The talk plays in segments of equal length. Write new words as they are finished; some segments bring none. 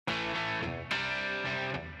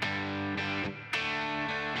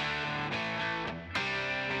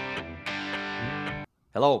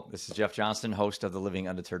Hello, this is Jeff Johnston, host of the Living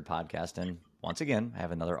Undeterred podcast. And once again, I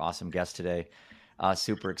have another awesome guest today.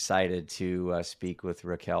 Super excited to speak with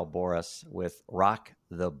Raquel Borras with Rock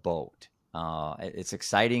the Boat. It's an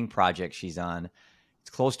exciting project she's on. It's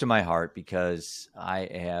close to my heart because I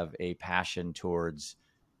have a passion towards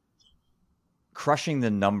crushing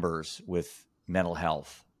the numbers with mental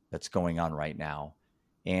health that's going on right now.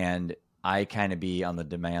 And I kind of be on the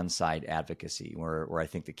demand side advocacy where I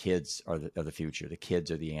think the kids are the future. The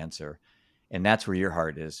kids are the answer. And that's where your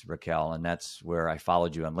heart is, Raquel. And that's where I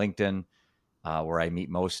followed you on LinkedIn, where I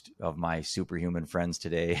meet most of my superhuman friends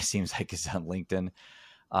today. It seems like it's on LinkedIn.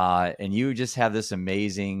 And you just have this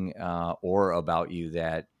amazing aura about you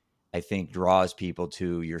that I think draws people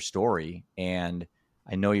to your story. And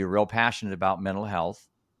I know you're real passionate about mental health.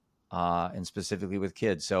 And specifically with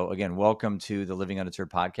kids. So again, welcome to the Living Undeterred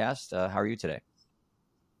podcast. How are you today?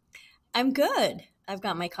 I'm good. I've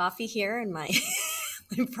got my coffee here and my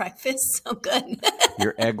breakfast. So good.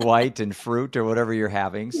 Your egg white and fruit or whatever you're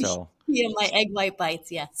having. So yeah, my egg white bites.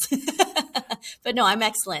 Yes. But no, I'm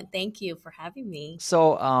excellent. Thank you for having me.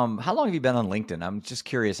 So how long have you been on LinkedIn? I'm just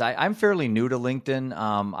curious. I'm fairly new to LinkedIn.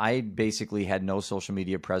 I basically had no social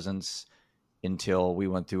media presence until we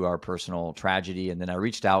went through our personal tragedy. And then I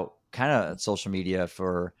reached out kind of social media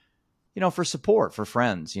for support for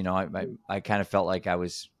friends. I kind of felt like I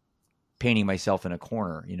was painting myself in a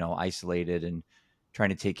corner, isolated and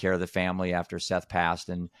trying to take care of the family after Seth passed.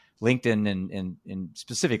 And LinkedIn and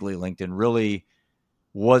specifically LinkedIn really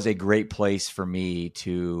was a great place for me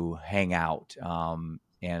to hang out. And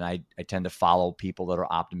I tend to follow people that are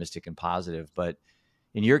optimistic and positive. But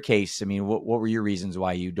in your case, I mean, what were your reasons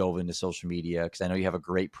why you dove into social media? Because I know you have a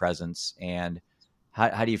great presence. And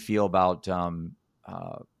how do you feel about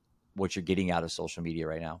what you're getting out of social media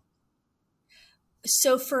right now?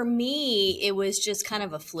 So for me, it was just kind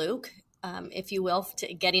of a fluke, if you will,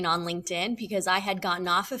 to getting on LinkedIn, because I had gotten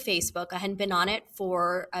off of Facebook. I hadn't been on it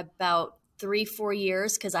for about 3-4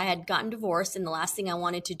 years because I had gotten divorced, and the last thing I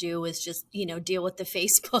wanted to do was just deal with the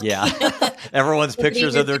Facebook. Yeah, everyone's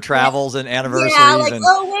pictures of their travels and anniversaries. Yeah, like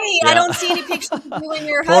I don't see any pictures of you and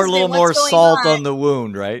your husband. Pour a little more salt on the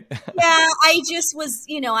wound, right? Yeah, I just was,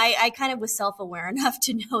 I kind of was self-aware enough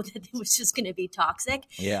to know that it was just going to be toxic.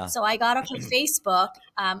 Yeah. So I got off of Facebook,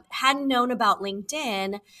 hadn't known about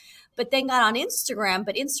LinkedIn, but then got on Instagram,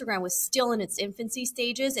 but Instagram was still in its infancy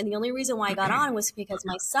stages. And the only reason why I got on was because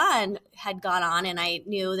my son had got on, and I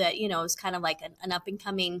knew that, it was kind of like an up and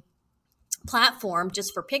coming platform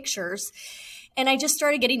just for pictures. And I just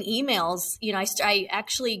started getting emails. I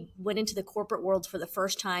actually went into the corporate world for the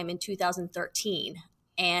first time in 2013.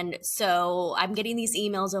 And so I'm getting these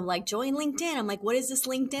emails of like, join LinkedIn. I'm like, what is this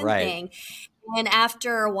LinkedIn thing? And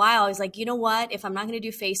after a while, I was like, you know what? If I'm not going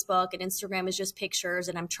to do Facebook and Instagram is just pictures,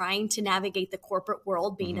 and I'm trying to navigate the corporate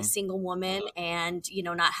world, being a single woman and,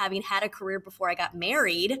 not having had a career before I got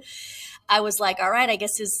married, I was like, all right, I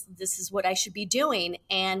guess this is what I should be doing.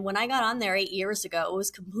 And when I got on there 8 years ago, it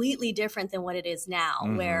was completely different than what it is now,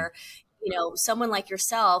 where, someone like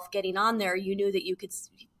yourself getting on there, you knew that you could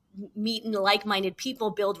meet like-minded people,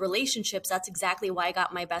 build relationships. That's exactly why I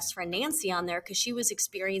got my best friend Nancy on there, because she was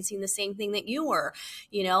experiencing the same thing that you were.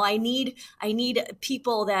 I need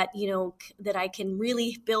people that that I can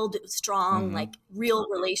really build strong, like real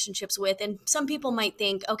relationships with. And some people might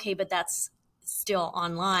think, okay, but that's still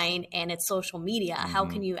online and it's social media. How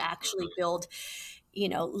can you actually build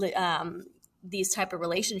these type of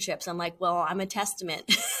relationships? I'm like, well, I'm a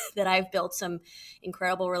testament that I've built some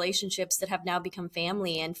incredible relationships that have now become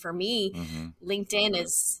family. And for me, LinkedIn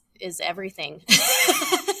is everything.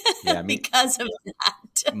 Yeah, because of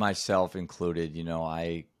that. Myself included,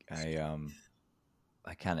 I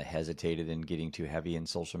kind of hesitated in getting too heavy in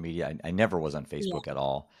social media. I never was on Facebook at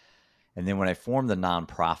all. And then when I formed the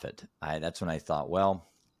nonprofit, that's when I thought, well,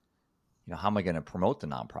 how am I going to promote the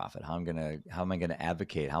nonprofit? How am I going to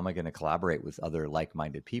advocate? How am I going to collaborate with other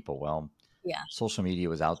like-minded people? Well, social media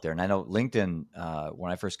was out there. And I know LinkedIn,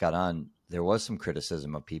 when I first got on, there was some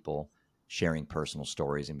criticism of people sharing personal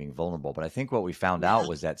stories and being vulnerable. But I think what we found out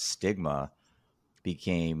was that stigma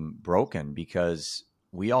became broken because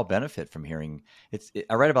we all benefit from hearing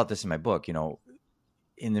I write about this in my book,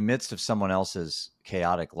 in the midst of someone else's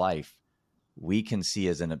chaotic life, we can see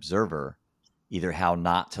as an observer either how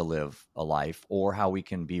not to live a life or how we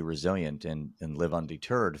can be resilient and live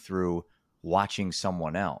undeterred through watching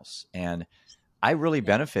someone else. And I really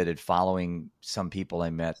benefited following some people I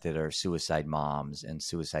met that are suicide moms and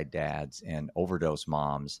suicide dads and overdose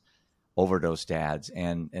moms, overdose dads.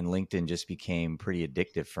 And LinkedIn just became pretty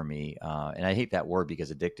addictive for me. And I hate that word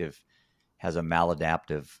because addictive has a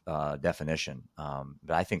maladaptive definition.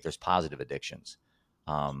 But I think there's positive addictions.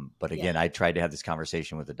 But again, I tried to have this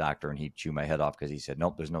conversation with the doctor, and he chewed my head off because he said,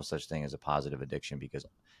 nope, there's no such thing as a positive addiction, because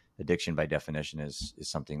addiction by definition is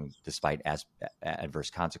something despite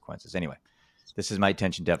adverse consequences. Anyway, this is my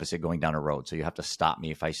attention deficit going down a road. So you have to stop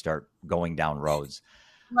me if I start going down roads.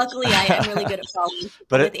 Luckily, I am really good at following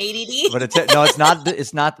with ADD. But it's not.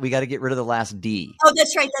 It's not. We got to get rid of the last D. Oh,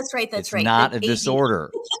 that's right. It's right. Not a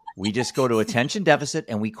disorder. We just go to attention deficit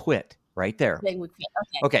and we quit right there.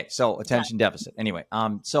 Okay. So attention deficit. Anyway,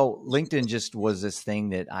 so LinkedIn just was this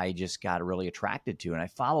thing that I just got really attracted to, and I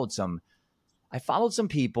followed some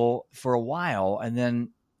people for a while, and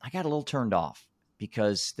then I got a little turned off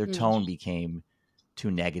because their tone became too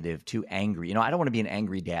negative, too angry. I don't want to be an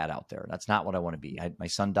angry dad out there. That's not what I want to be. My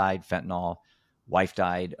son died, fentanyl, wife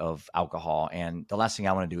died of alcohol. And the last thing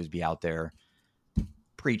I want to do is be out there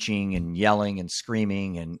preaching and yelling and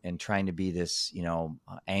screaming and trying to be this,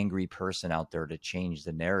 angry person out there to change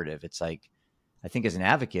the narrative. It's like, I think as an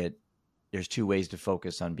advocate, there's two ways to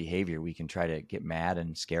focus on behavior. We can try to get mad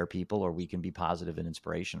and scare people, or we can be positive and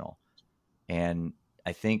inspirational. And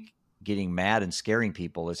I think getting mad and scaring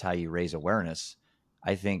people is how you raise awareness.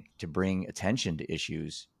 I think to bring attention to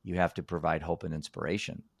issues, you have to provide hope and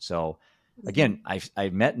inspiration. So again, I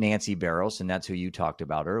met Nancy Barros, and that's who you talked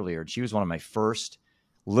about earlier. She was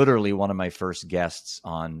literally one of my first guests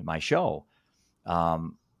on my show.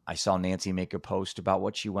 I saw Nancy make a post about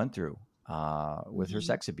what she went through with her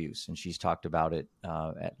sex abuse, and she's talked about it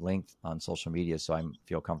at length on social media. So I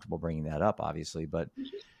feel comfortable bringing that up, obviously. But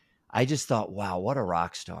I just thought, wow, what a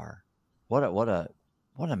rock star!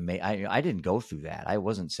 I didn't go through that. I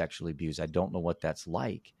wasn't sexually abused. I don't know what that's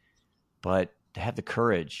like, but to have the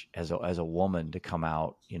courage as a woman to come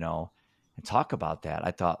out, and talk about that,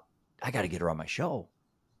 I thought, I got to get her on my show,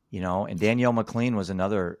 and Danielle McLean was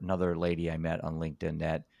another lady I met on LinkedIn,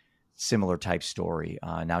 that similar type story.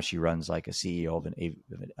 Now she runs like a CEO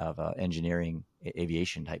of an engineering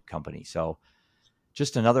aviation type company. So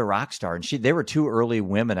just another rock star. And they were two early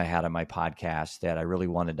women I had on my podcast that I really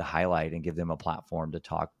wanted to highlight and give them a platform to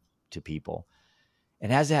talk to people.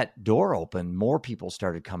 And as that door opened, more people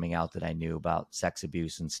started coming out that I knew about sex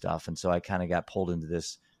abuse and stuff. And so I kind of got pulled into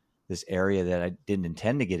this area that I didn't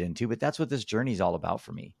intend to get into, but that's what this journey is all about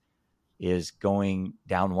for me, is going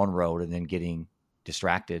down one road and then getting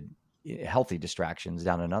distracted, healthy distractions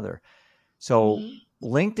down another. So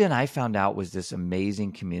LinkedIn, I found out, was this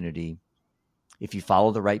amazing community, if you follow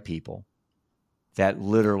the right people, that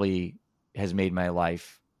literally has made my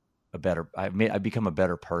life I've become a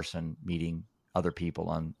better person meeting other people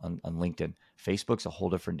on LinkedIn. Facebook's a whole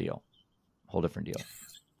different deal. I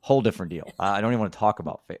don't even want to talk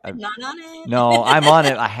about Facebook. I'm not on it. No, I'm on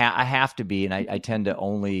it. I have to be. And I tend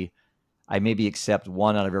to I maybe accept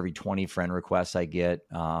one out of every 20 friend requests I get.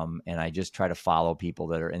 And I just try to follow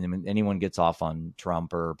people and then when anyone gets off on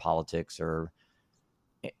Trump or politics or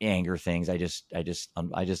anger things, I just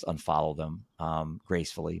unfollow them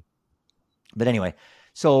gracefully. But anyway,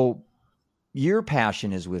 so your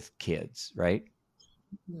passion is with kids, right?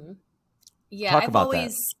 Mm-hmm. Yeah, Talk about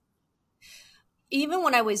that. Even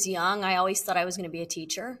when I was young, I always thought I was going to be a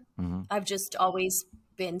teacher. Mm-hmm. I've just always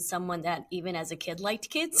been someone that even as a kid liked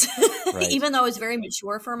kids, right. Even though I was very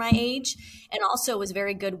mature for my age, and also was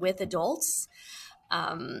very good with adults.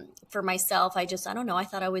 For myself, I don't know. I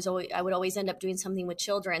thought I would always end up doing something with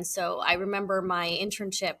children. So I remember my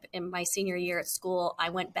internship in my senior year at school. I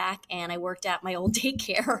went back and I worked at my old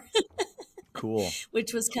daycare. Cool.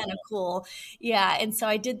 Which was kind of cool. Yeah. And so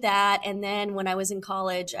I did that. And then when I was in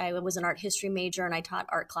college, I was an art history major, and I taught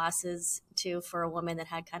art classes too for a woman that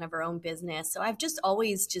had kind of her own business. So I've just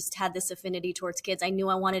always just had this affinity towards kids. I knew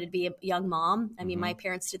I wanted to be a young mom. I mean, my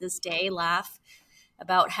parents to this day laugh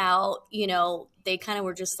about how, they kind of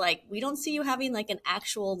were just like, we don't see you having like an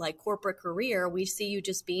actual like corporate career. We see you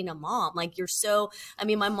just being a mom. Like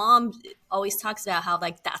my mom always talks about how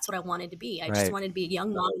like, that's what I wanted to be. I just wanted to be a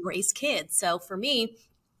young mom and raise kids. So for me,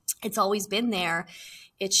 it's always been there.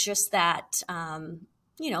 It's just that,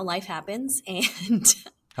 life happens. And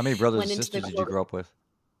how many brothers and sisters did you grow up with?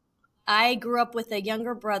 I grew up with a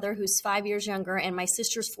younger brother who's 5 years younger, and my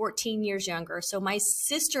sister's 14 years younger. So my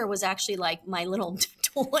sister was actually like my little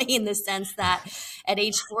toy in the sense that at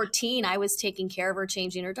age 14, I was taking care of her,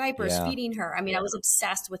 changing her diapers, feeding her. I mean, I was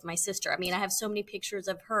obsessed with my sister. I mean, I have so many pictures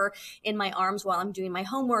of her in my arms while I'm doing my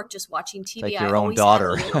homework, just watching TV. Like your own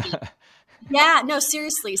daughter. Yeah, no,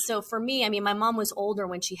 seriously. So for me, I mean, my mom was older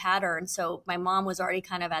when she had her. And so my mom was already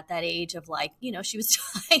kind of at that age of like, she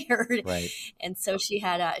was tired. Right. And so she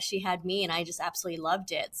had me, and I just absolutely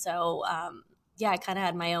loved it. So, I kind of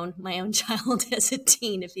had my own child as a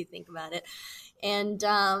teen, if you think about it. And,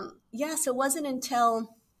 so it wasn't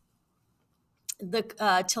until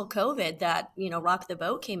till COVID that, Rock the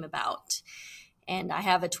Boat came about. And I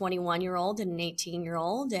have a 21-year-old and an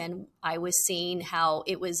 18-year-old, and I was seeing how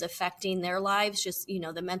it was affecting their lives, just,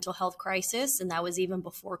 the mental health crisis. And that was even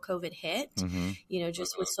before COVID hit,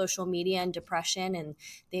 just with social media and depression. And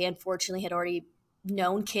they unfortunately had already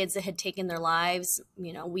known kids that had taken their lives.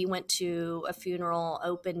 We went to a funeral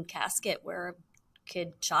open casket where a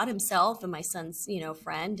kid shot himself, and my son's,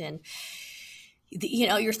 friend. And,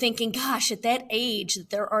 you're thinking, gosh, at that age that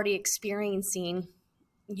they're already experiencing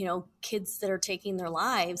kids that are taking their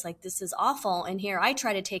lives, like, this is awful. And here I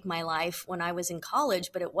try to take my life when I was in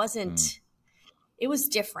college, but it wasn't, it was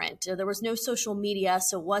different. There was no social media.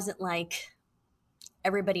 So it wasn't like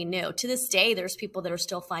everybody knew. To this day, there's people that are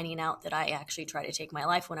still finding out that I actually tried to take my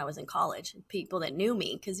life when I was in college. People that knew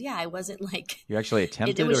me. Cause I wasn't like, you actually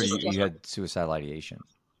attempted, or you had suicidal ideation?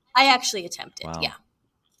 I actually attempted. Wow. Yeah.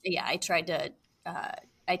 Yeah. I tried to,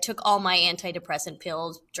 I took all my antidepressant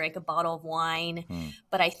pills, drank a bottle of wine,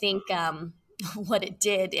 but I think what it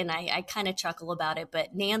did, and I kind of chuckle about it,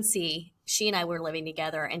 but Nancy, she and I were living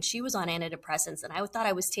together, and she was on antidepressants, and I thought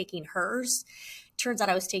I was taking hers. Turns out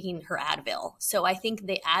I was taking her Advil. So I think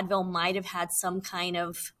the Advil might have had some kind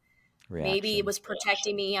of reaction. Maybe it was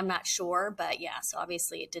protecting me. I'm not sure, but so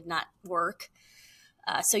obviously it did not work.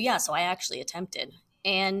 So I actually attempted,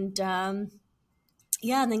 and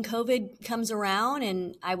and then COVID comes around,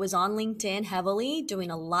 and I was on LinkedIn heavily, doing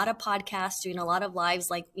a lot of podcasts, doing a lot of lives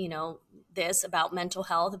like, this about mental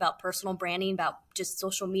health, about personal branding, about just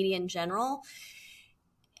social media in general.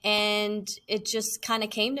 And it just kind of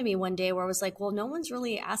came to me one day where I was like, well, no one's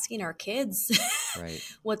really asking our kids right.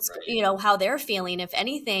 what's, how they're feeling. If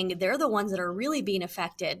anything, they're the ones that are really being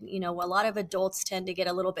affected. A lot of adults tend to get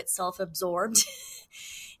a little bit self-absorbed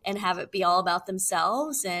and have it be all about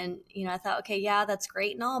themselves. And, I thought, okay, yeah, that's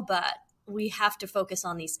great and all, but we have to focus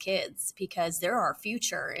on these kids because they're our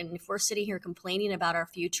future. And if we're sitting here complaining about our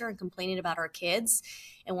future and complaining about our kids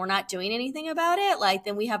and we're not doing anything about it,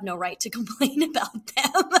 then we have no right to complain about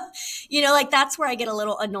them. That's where I get a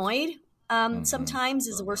little annoyed. Sometimes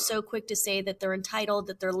is we're so quick to say that they're entitled,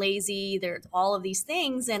 that they're lazy, they're all of these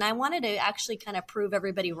things. And I wanted to actually kind of prove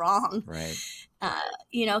everybody wrong. Right.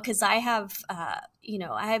 Cause I have,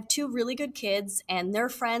 I have two really good kids and their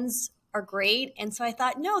friends are great. And so I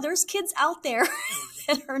thought, no, there's kids out there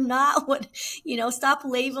that are not what, stop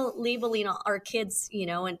labeling our kids,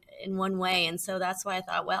 in one way. And so that's why I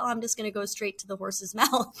thought, well, I'm just going to go straight to the horse's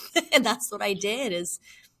mouth. And that's what I did, is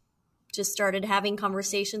just started having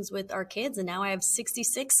conversations with our kids. And now I have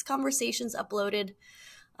 66 conversations uploaded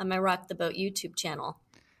on my Rock the Boat YouTube channel.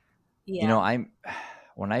 Yeah.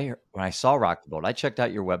 When I saw Rock the Boat, I checked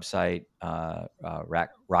out your website,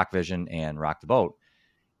 Rock Vision and Rock the Boat.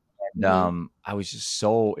 And I was just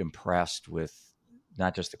so impressed with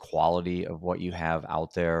not just the quality of what you have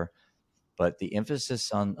out there, but the emphasis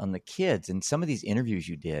on the kids. And some of these interviews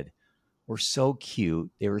you did were so cute.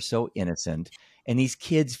 They were so innocent. And these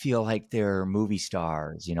kids feel like they're movie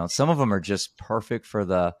stars. Some of them are just perfect for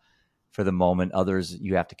the moment. Others,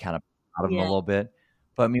 you have to kind of out of them a little bit.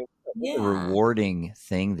 But I mean, a rewarding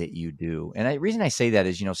thing that you do. And the reason I say that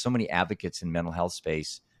is, so many advocates in mental health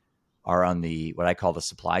space are on what I call the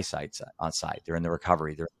supply side. They're in the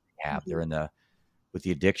recovery, they're in the rehab, they're with the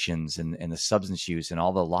addictions and the substance use and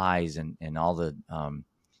all the lies and all the,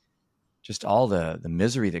 just all the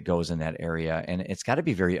misery that goes in that area. And it's got to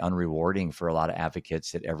be very unrewarding for a lot of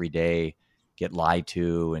advocates that every day get lied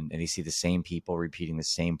to and they see the same people repeating the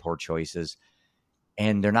same poor choices.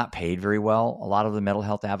 And they're not paid very well, a lot of the mental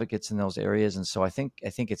health advocates in those areas. And so I think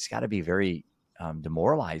it's got to be very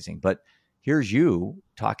demoralizing. But here's you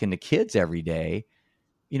talking to kids every day,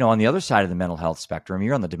 on the other side of the mental health spectrum.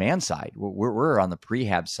 You're on the demand side. We're on the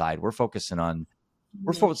prehab side. We're focusing on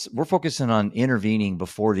intervening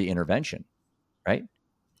before the intervention, right?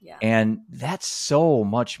 Yeah. And that's so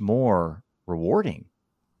much more rewarding.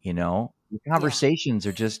 The conversations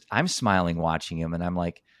are just, I'm smiling watching them, and I'm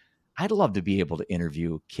like, I'd love to be able to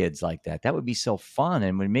interview kids like that. That would be so fun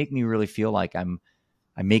and would make me really feel like I'm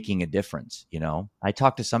making a difference. I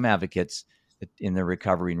talk to some advocates in the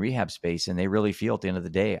recovery and rehab space, and they really feel at the end of the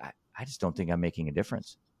day, I just don't think I'm making a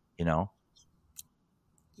difference,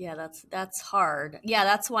 Yeah, that's hard. Yeah,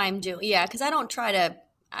 that's why I'm doing. Yeah, because I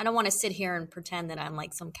don't want to sit here and pretend that I'm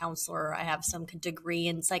like some counselor or I have some degree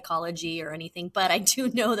in psychology or anything. But I do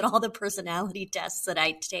know that all the personality tests that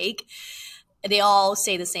I take, they all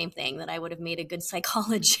say the same thing, that I would have made a good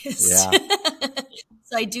psychologist. Yeah.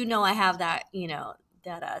 So I do know I have that,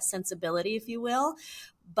 that sensibility, if you will.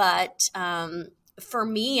 But for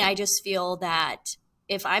me, I just feel that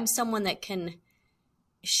if I'm someone that can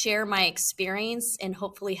share my experience and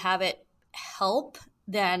hopefully have it help,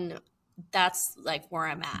 then that's like where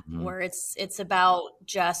I'm at, Mhm. where it's about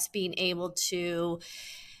just being able to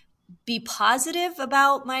be positive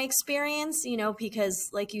about my experience, because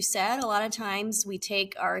like you said, a lot of times we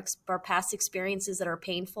take our past experiences that are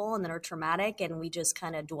painful and that are traumatic, and we just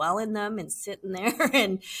kind of dwell in them and sit in there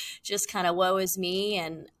and just kind of woe is me.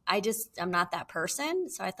 And I'm not that person.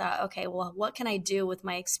 So I thought, okay, well, what can I do with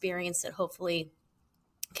my experience that hopefully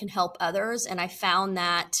can help others? And I found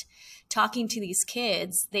that talking to these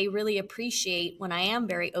kids, they really appreciate when I am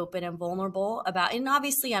very open and vulnerable about, and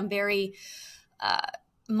obviously I'm very Mhm.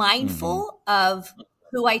 mindful of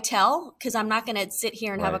who I tell, because I'm not going to sit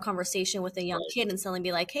here and have a Right. conversation with a young kid and suddenly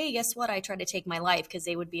be like, hey, guess what? I tried to take my life, because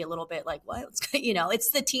they would be a little bit like, what?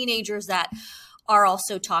 It's the teenagers that are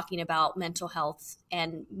also talking about mental health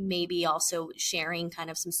and maybe also sharing kind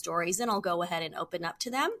of some stories. And I'll go ahead and open up to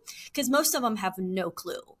them, because most of them have no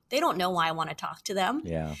clue. They don't know why I want to talk to them.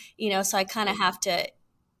 Yeah. So I kind of have to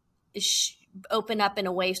open up in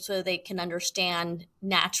a way so they can understand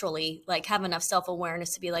naturally, like have enough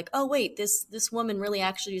self-awareness to be like, oh wait, this woman really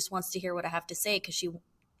actually just wants to hear what I have to say, because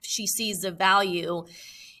she sees the value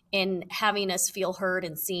in having us feel heard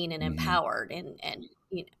and seen and Mhm. empowered. And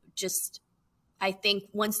just, I think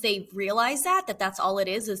once they realize that that's all it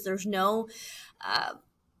is uh,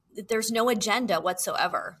 there's no agenda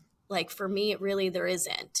whatsoever. Like for me, it really, there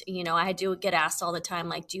isn't. I do get asked all the time,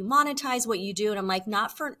 like, do you monetize what you do? And I'm like,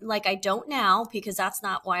 not for, like, I don't now, because that's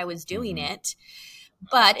not why I was doing Mhm. it.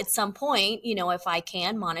 But at some point, if I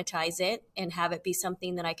can monetize it and have it be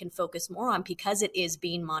something that I can focus more on because it is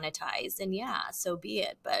being monetized, and yeah, so be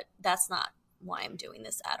it. But that's not why I'm doing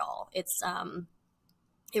this at all. It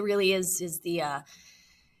really is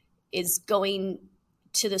going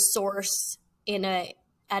to the source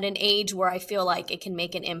at an age where I feel like it can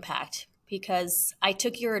make an impact, because I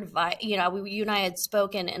took your advice. You and I had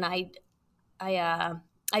spoken, and I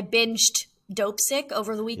binged Dope Sick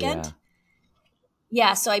over the weekend. Yeah.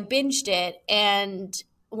 Yeah, so I binged it, and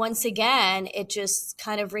once again, it just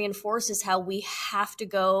kind of reinforces how we have to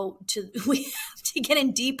we have to get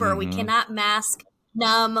in deeper. We Mhm. cannot mask,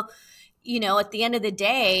 numb. At the end of the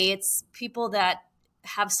day, it's people that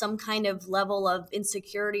have some kind of level of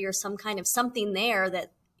insecurity or some kind of something there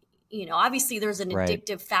that, obviously there's an Right.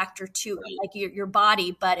 addictive factor to like your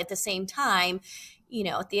body, but at the same time,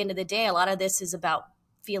 at the end of the day, a lot of this is about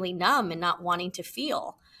feeling numb and not wanting to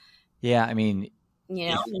feel, Yeah, I mean,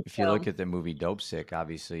 and if you look so at the movie Dope Sick,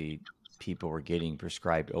 obviously people were getting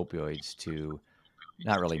prescribed opioids to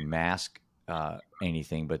not really mask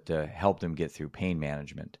anything, but to help them get through pain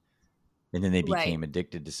management. And then they right, became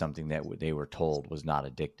addicted to something that they were told was not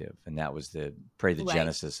addictive, and that was probably the right.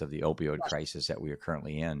 genesis of the opioid crisis that we are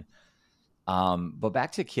currently in. But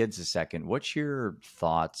back to kids a second. What's your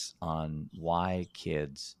thoughts on why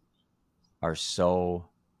kids are so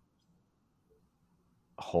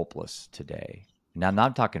hopeless today? Now, I'm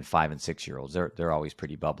not talking 5 and 6 year olds. They're always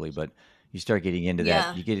pretty bubbly, but you start getting into that,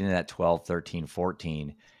 Yeah, you get into that 12, 13,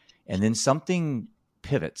 14, and then something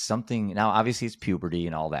pivots, something. Now, obviously it's puberty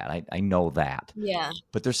and all that. I know that, yeah.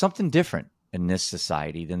 but there's something different in this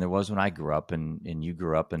society than there was when I grew up and you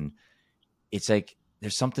grew up. And it's like,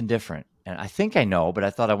 there's something different. And I think I know, but I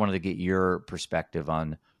thought I wanted to get your perspective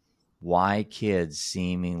on why kids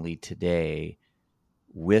seemingly today,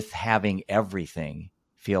 with having everything,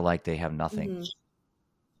 feel like they have nothing. Mhm.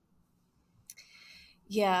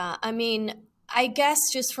 Yeah, I mean, I guess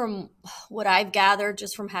just from what I've gathered,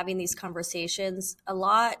 just from having these conversations, a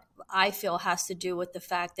lot I feel has to do with the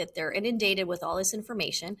fact that they're inundated with all this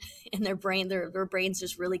information, and their brains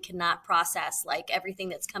just really cannot process like everything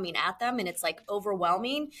that's coming at them, and it's like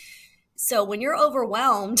overwhelming. So when you're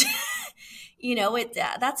overwhelmed,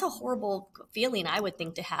 that's a horrible feeling, I would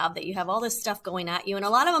think, to have, that you have all this stuff going at you, and a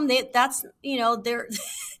lot of them, they're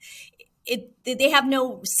they have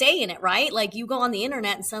no say in it, right? Like you go on the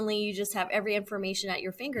internet and suddenly you just have every information at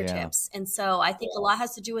your Yeah. fingertips. And so I think a lot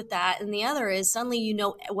has to do with that. And the other is suddenly you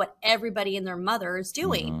know what everybody and their mother is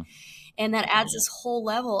doing. Hmm. And that adds this whole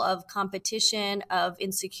level of competition, of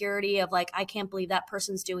insecurity, of like, I can't believe that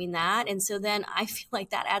person's doing that. And so then I feel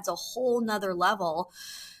like that adds a whole nother level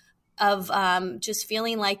of just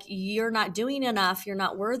feeling like you're not doing enough, you're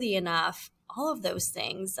not worthy enough, all of those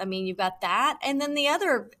things. I mean, you've got that. And then the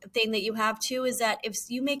other thing that you have too is that if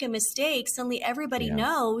you make a mistake, suddenly everybody Yeah.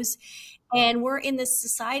 knows. And we're in this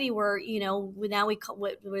society where, now we call,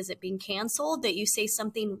 what is it, being canceled? That you say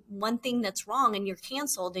something, one thing that's wrong, and you're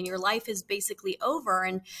canceled and your life is basically over.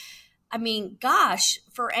 And I mean, gosh,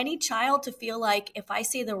 for any child to feel like if I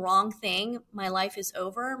say the wrong thing, my life is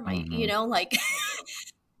over, Hmm. like,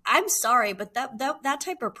 I'm sorry, but that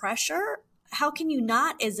type of pressure, how can you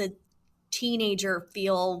not, as a teenager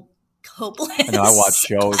feel hopeless. I know I watch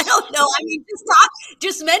shows. I don't know. I mean,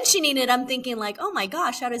 just mentioning it, I'm thinking like, oh my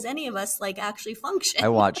gosh, how does any of us like actually function? I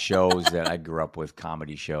watch shows that I grew up with,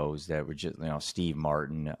 comedy shows that were just, Steve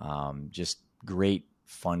Martin, just great,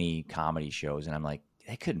 funny comedy shows. And I'm like,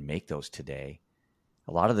 they couldn't make those today.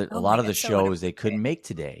 A lot of the shows they couldn't make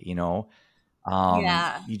today,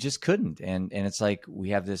 Yeah. You just couldn't. And it's like, we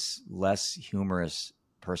have this less humorous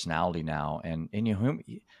personality now, and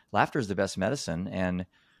laughter is the best medicine. And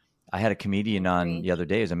I had a comedian on the other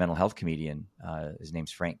day, as a mental health comedian. His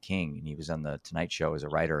name's Frank King, and he was on the Tonight Show as a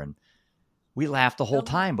writer. And we laughed the whole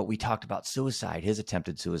time, but we talked about suicide, his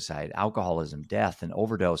attempted suicide, alcoholism, death, and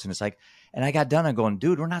overdose. And it's like, and I got done, I'm going,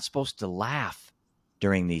 dude, we're not supposed to laugh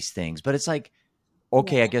during these things. But it's like,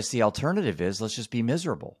 okay, I guess the alternative is let's just be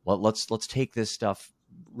miserable. Let's take this stuff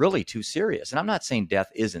really too serious. And I'm not saying death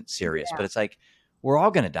isn't serious, but it's like, we're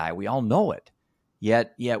all going to die. We all know it.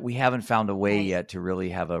 Yet we haven't found a way yet to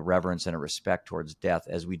really have a reverence and a respect towards death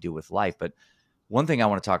as we do with life. But one thing I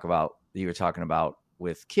want to talk about that you were talking about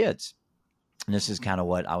with kids, and this is kind of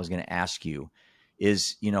what I was going to ask you,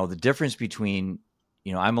 is, the difference between,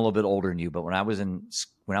 I'm a little bit older than you, but when I was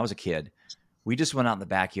a kid, we just went out in the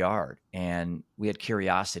backyard and we had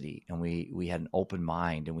curiosity, and we had an open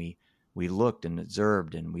mind, and we looked and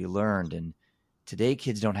observed and we learned. And today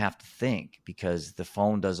kids don't have to think because the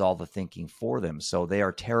phone does all the thinking for them. So they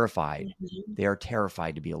are terrified. Mm-hmm. They are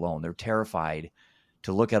terrified to be alone. They're terrified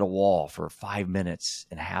to look at a wall for 5 minutes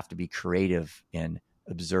and have to be creative and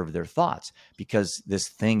observe their thoughts, because this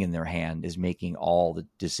thing in their hand is making all the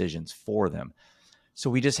decisions for them. So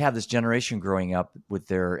we just have this generation growing up with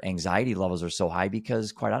their anxiety levels are so high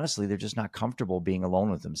because, quite honestly, they're just not comfortable being alone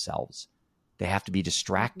with themselves. They have to be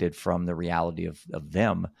distracted from the reality of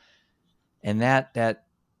them. And that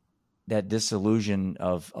disillusion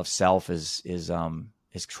of self is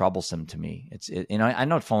troublesome to me. I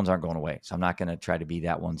know phones aren't going away, so I'm not going to try to be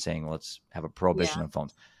that one saying let's have a prohibition of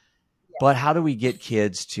phones. Yeah. But how do we get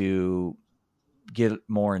kids to get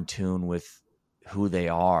more in tune with who they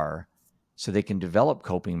are, so they can develop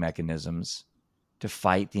coping mechanisms to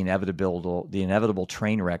fight the inevitable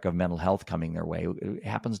train wreck of mental health coming their way? It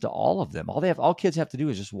happens to all of them. All kids have to do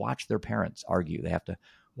is just watch their parents argue. They have to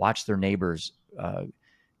watch their neighbors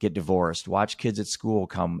get divorced, watch kids at school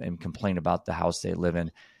come and complain about the house they live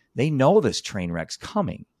in. They know this train wreck's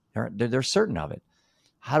coming. They're certain of it.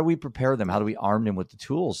 How do we prepare them? How do we arm them with the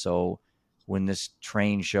tools so when this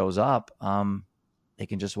train shows up, they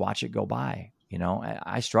can just watch it go by?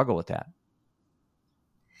 I struggle with that.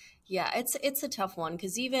 Yeah, it's a tough one,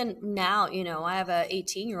 because even now, I have a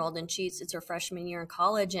 18-year-old and it's her freshman year in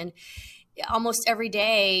college, and almost every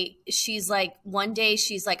day she's like, one day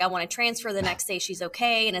she's like, I want to transfer, the next day she's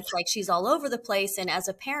okay. And it's like, she's all over the place. And as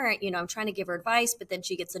a parent, I'm trying to give her advice, but then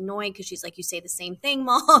she gets annoyed because she's like, you say the same thing,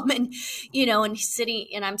 Mom. And,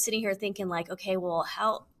 and I'm sitting here thinking like, okay, well,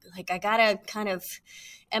 how, like, I gotta kind of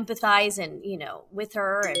empathize and, with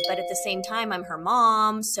her. But at the same time, I'm her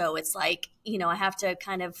mom. So it's like, I have to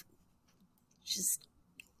kind of just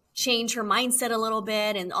change her mindset a little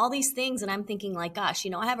bit and all these things. And I'm thinking like, gosh,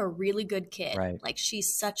 I have a really good kid. Right. Like,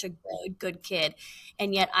 she's such a good kid.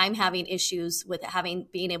 And yet I'm having issues with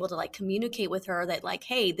being able to like communicate with her that like,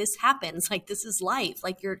 hey, this happens. Like, this is life.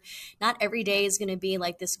 Like, not every day is going to be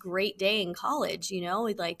like this great day in college,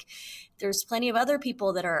 like there's plenty of other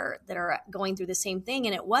people that are going through the same thing.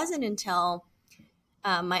 And it wasn't until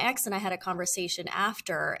my ex and I had a conversation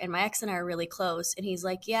after, and my ex and I are really close. And he's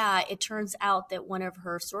like, yeah, it turns out that one of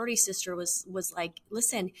her sorority sister was like,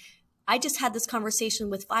 listen, I just had this conversation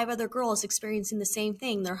with 5 other girls experiencing the same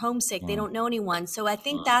thing. They're homesick. They don't know anyone. So I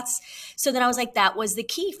think so then I was like, that was the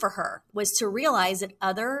key for her, was to realize that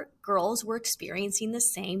other girls were experiencing the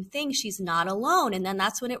same thing. She's not alone. And then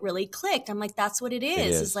that's when it really clicked. I'm like, that's what it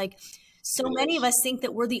is. It's like, so many of us think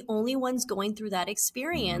that we're the only ones going through that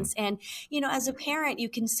experience. Mm-hmm. And, as a parent, you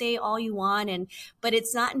can say all you want, but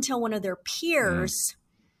it's not until one of their peers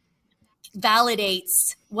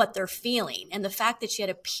validates what they're feeling. And the fact that she had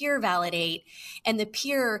a peer validate, and the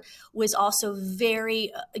peer was also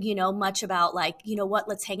very, much about like, what,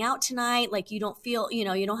 let's hang out tonight. Like, you don't feel, you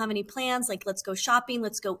don't have any plans. Like, let's go shopping.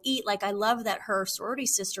 Let's go eat. Like, I love that her sorority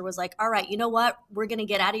sister was like, all right, you know what? We're going to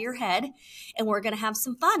get out of your head and we're going to have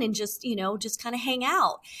some fun and just, just kind of hang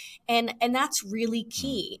out. And that's really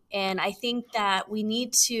key. And I think that we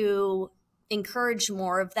need to encourage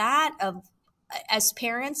more of that as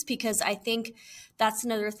parents, because I think that's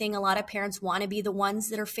another thing. A lot of parents want to be the ones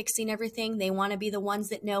that are fixing everything. They want to be the ones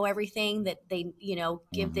that know everything, that they,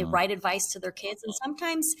 give the right advice to their kids. And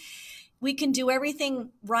sometimes we can do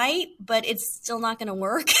everything right, but it's still not going to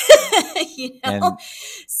work,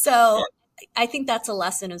 So I think that's a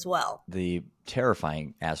lesson as well. The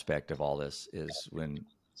terrifying aspect of all this is when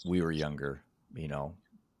we were younger,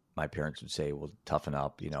 my parents would say, well, toughen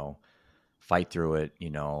up, fight through it.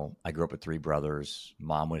 I grew up with three brothers.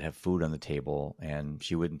 Mom would have food on the table and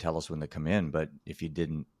she wouldn't tell us when to come in. But if you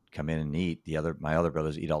didn't come in and eat, my other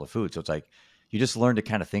brothers eat all the food. So it's like, you just learn to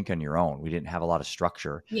kind of think on your own. We didn't have a lot of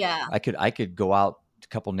structure. Yeah. I could go out a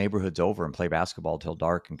couple neighborhoods over and play basketball till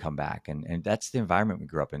dark and come back. And that's the environment we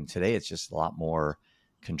grew up in. Today, it's just a lot more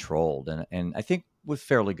controlled. And I think with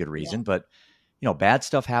fairly good reason, Yeah. but bad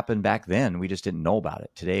stuff happened back then. We just didn't know about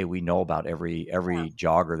it. Today, we know about every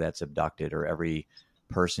jogger that's abducted or every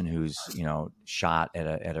person who's, shot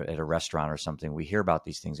at a restaurant or something. We hear about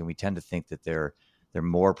these things and we tend to think that they're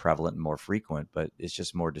more prevalent and more frequent, but it's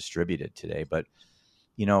just more distributed today. But,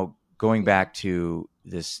 going back to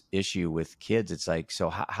this issue with kids, it's like, so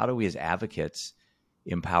how do we as advocates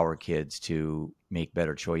empower kids to make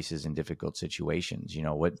better choices in difficult situations?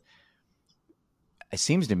 What it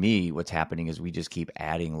seems to me what's happening is we just keep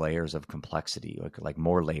adding layers of complexity, like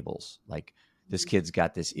more labels, like this kid's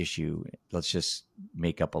got this issue. Let's just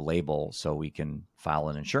make up a label so we can file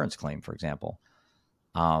an insurance claim, for example.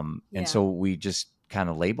 And so we just kind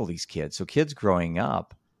of label these kids. So kids growing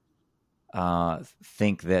up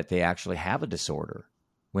think that they actually have a disorder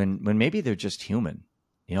when maybe they're just human.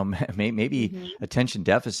 Maybe attention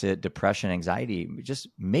deficit, depression, anxiety, just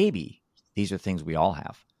maybe these are things we all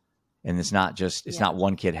have. And it's not just, it's not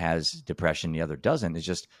one kid has depression, the other doesn't. It's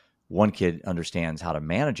just one kid understands how to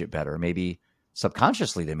manage it better. Maybe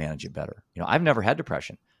subconsciously they manage it better. I've never had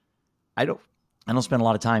depression. I don't spend a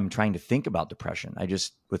lot of time trying to think about depression.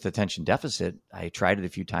 With attention deficit, I tried it a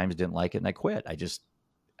few times, didn't like it, and I quit. I just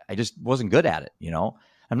wasn't good at it.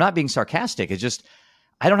 I'm not being sarcastic. It's just,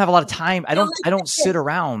 I don't have a lot of time. I don't sit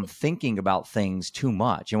around thinking about things too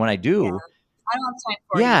much. And when I do, I don't have time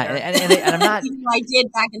for it. And I'm not. I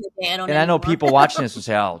did back in the day. I don't. And I know people watching this will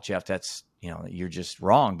say, "Oh, Jeff, that's you're just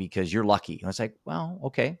wrong because you're lucky." And it's like, well,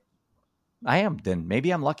 okay, I am. Then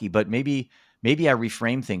maybe I'm lucky, but maybe I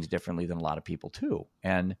reframe things differently than a lot of people too.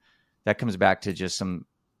 And that comes back to just some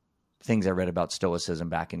things I read about Stoicism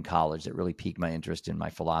back in college that really piqued my interest in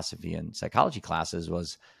my philosophy and psychology classes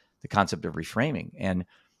was the concept of reframing. And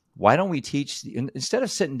why don't we teach, instead of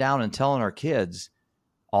sitting down and telling our kids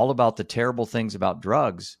all about the terrible things about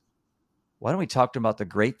drugs, why don't we talk to them about the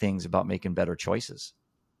great things about making better choices?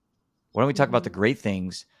 Why don't we talk about the great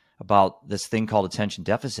things about this thing called attention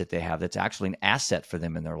deficit they have that's actually an asset for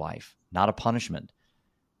them in their life, not a punishment?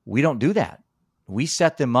 We don't do that. We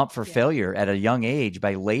set them up for failure at a young age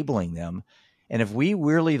by labeling them. And if we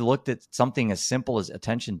really looked at something as simple as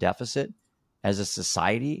attention deficit as a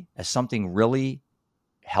society, as something really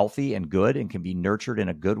healthy and good and can be nurtured in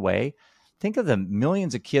a good way, think of the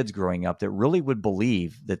millions of kids growing up that really would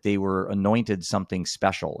believe that they were anointed something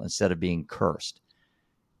special instead of being cursed.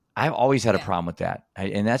 I've always had a problem with that.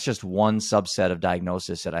 And that's just one subset of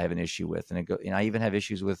diagnosis that I have an issue with. And I even have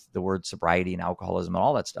issues with the word sobriety and alcoholism and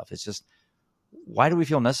all that stuff. It's just, why do we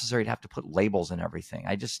feel necessary to have to put labels in everything?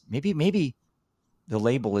 Maybe the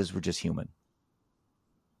label is we're just human.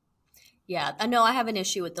 Yeah, I know I have an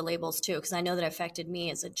issue with the labels too, because I know that affected me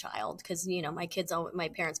as a child. Because my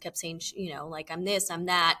parents kept saying, like I'm this, I'm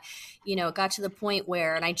that. It got to the point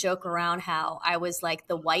where, and I joke around how I was like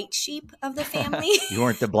the white sheep of the family. You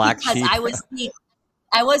weren't the black sheep.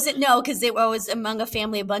 I wasn't, no, because I was among a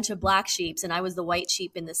family, a bunch of black sheeps, and I was the white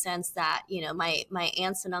sheep in the sense that, my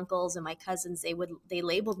aunts and uncles and my cousins, they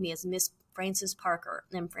labeled me as Miss Frances Parker.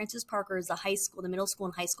 And Frances Parker is the middle school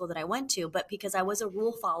and high school that I went to. But because I was a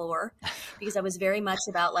rule follower, because I was very much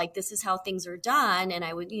about like, this is how things are done. And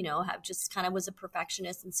I would, have just kind of was a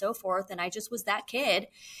perfectionist and so forth. And I just was that kid.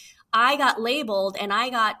 I got labeled and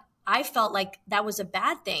I felt like that was a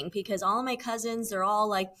bad thing because all of my cousins, they're all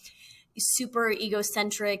like super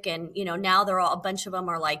egocentric. And, now a bunch of them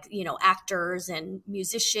are like, actors and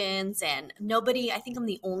musicians and nobody, I think I'm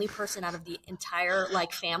the only person out of the entire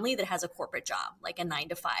like family that has a corporate job, like a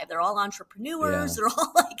 9-to-5. They're all entrepreneurs. Yeah. They're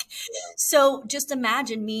all like, so just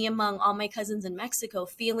imagine me among all my cousins in Mexico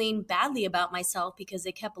feeling badly about myself because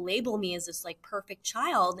they kept labeling me as this like perfect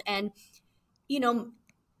child. And,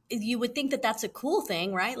 you would think that that's a cool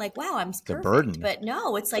thing, right? Like, wow, I'm perfect. A burden. But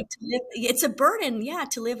no, it's like, it's a burden. Yeah.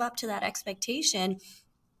 To live up to that expectation.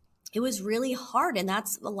 It was really hard. And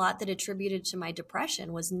that's a lot that attributed to my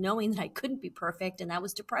depression was knowing that I couldn't be perfect. And that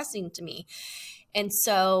was depressing to me. And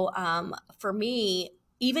so for me,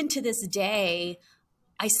 even to this day,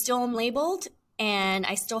 I still am labeled and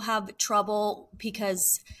I still have trouble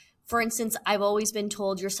because for instance, I've always been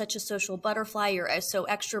told you're such a social butterfly, you're so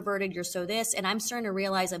extroverted, you're so this, and I'm starting to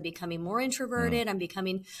realize I'm becoming more introverted. I'm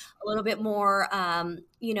becoming a little bit more, I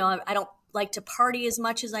don't like to party as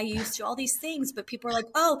much as I used to, all these things, but people are like,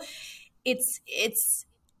 oh, and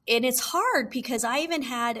it's hard because I even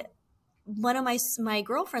had one of my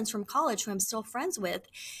girlfriends from college who I'm still friends with.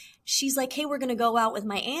 She's like, hey, we're going to go out with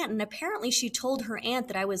my aunt. And apparently she told her aunt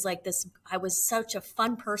that I was such a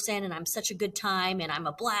fun person and I'm such a good time and I'm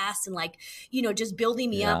a blast and like, just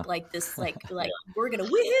building me up like this, like we're going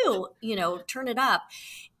to woohoo, turn it up.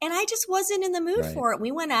 And I just wasn't in the mood for it.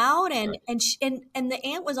 We went out and the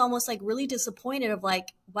aunt was almost like really disappointed of like,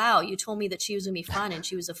 wow, you told me that she was going to be fun and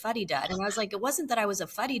she was a fuddy-dud. And I was like, it wasn't that I was a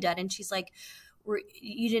fuddy-dud. And she's like,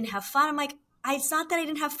 you didn't have fun. I'm like, it's not that I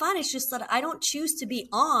didn't have fun. It's just that I don't choose to be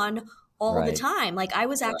on all the time. Like I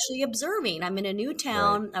was actually observing. I'm in a new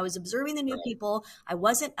town. I was observing the new people. I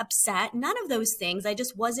wasn't upset. None of those things. I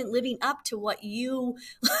just wasn't living up to what you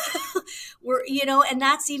were, and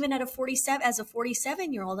that's even at a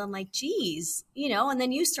 47-year-old. I'm like, geez, and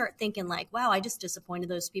then you start thinking like, wow, I just disappointed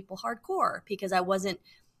those people hardcore because I wasn't,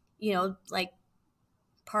 like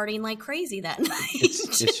partying like crazy that night.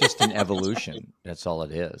 It's just an evolution. That's all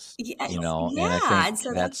it is. And I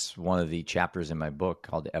think that's one of the chapters in my book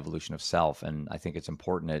called The Evolution of Self. And I think it's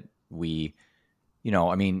important that we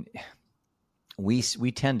tend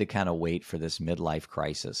to kind of wait for this midlife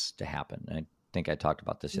crisis to happen. And I think I talked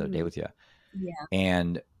about this the other day with you. Yeah.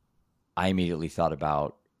 And I immediately thought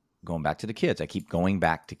about going back to the kids. I keep going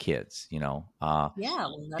back to kids,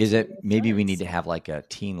 is it maybe we need to have like a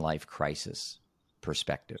teen life crisis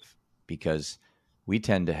perspective, because we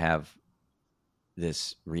tend to have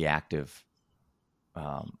this reactive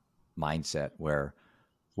mindset where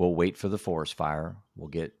we'll wait for the forest fire, we'll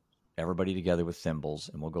get everybody together with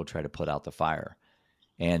thimbles, and we'll go try to put out the fire.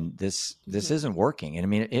 And this isn't working. And I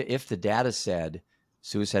mean, if the data said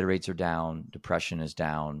suicide rates are down, depression is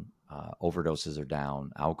down, overdoses are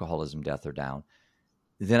down, alcoholism death are down,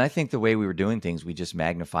 then I think the way we were doing things, we just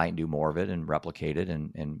magnify and do more of it and replicate it.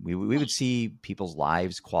 And we would see people's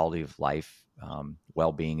lives, quality of life,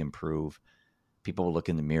 well-being improve. People will look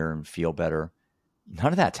in the mirror and feel better.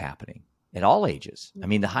 None of that's happening at all ages. I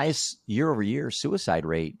mean, the highest year-over-year suicide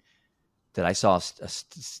rate that I saw a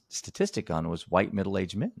statistic on was white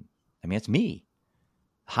middle-aged men. I mean, it's me.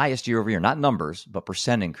 Highest year-over-year, not numbers, but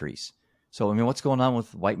percent increase. So, I mean, what's going on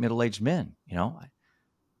with white middle-aged men?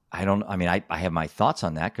 I have my thoughts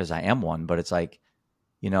on that because I am one, but it's like,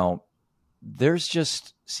 there's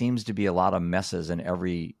just seems to be a lot of messes in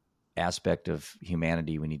every aspect of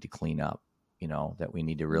humanity we need to clean up, that we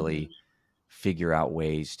need to really figure out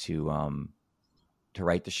ways to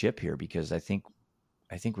right the ship here, because I think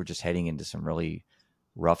we're just heading into some really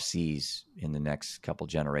rough seas in the next couple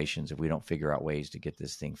generations if we don't figure out ways to get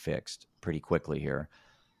this thing fixed pretty quickly here,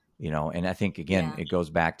 and I think, again, it goes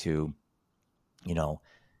back to,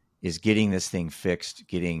 is getting this thing fixed,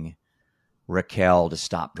 getting Raquel to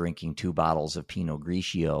stop drinking 2 bottles of Pinot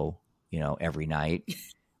Grigio, every night,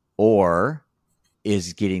 or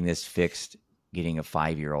is getting this fixed, getting a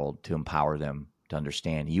 5-year-old to empower them to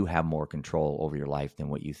understand you have more control over your life than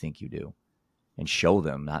what you think you do, and show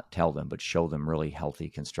them, not tell them, but show them really healthy,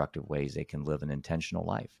 constructive ways they can live an intentional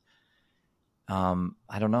life.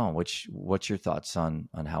 I don't know. What's your thoughts on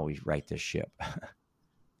how we right this ship?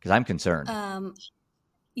 Because I'm concerned.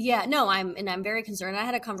 Yeah, no, I'm very concerned. I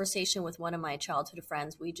had a conversation with one of my childhood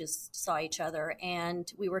friends. We just saw each other and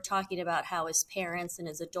we were talking about how as parents and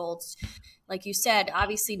as adults, like you said,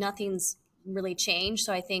 obviously nothing's really changed.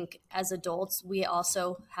 So I think as adults, we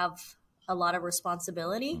also have a lot of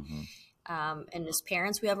responsibility. And as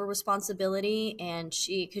parents, we have a responsibility, and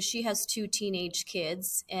because she has 2 teenage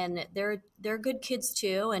kids and they're good kids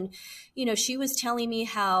too. And, she was telling me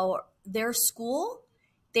how their school,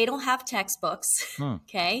 they don't have textbooks.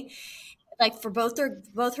 Okay. Like for both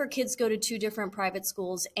her kids go to 2 different private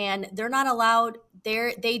schools, and they're not allowed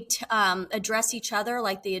they address each other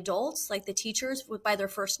like the adults, like the teachers, by their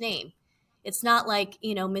first name. It's not like,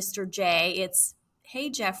 Mr. J, it's, hey,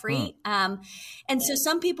 Jeffrey. And so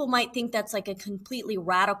some people might think that's like a completely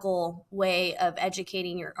radical way of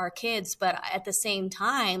educating our kids. But at the same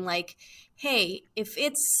time, like, hey, if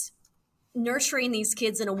it's nurturing these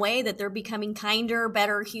kids in a way that they're becoming kinder,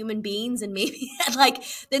 better human beings, and maybe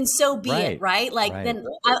then so be it, right? Then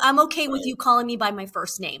I'm okay with you calling me by my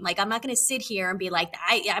first name. Like, I'm not going to sit here and be like,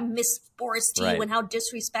 I'm Miss Forrest to you and how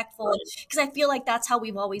disrespectful, because I feel like that's how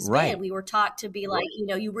we've always been. We were taught to be like,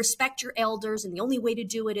 you respect your elders, and the only way to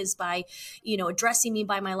do it is by, addressing me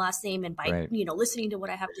by my last name and by, listening to what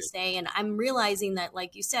I have to say. And I'm realizing that,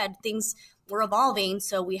 like you said, things we're evolving.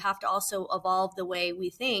 So we have to also evolve the way we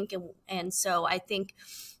think. And so I think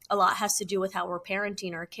a lot has to do with how we're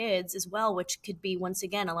parenting our kids as well, which could be, once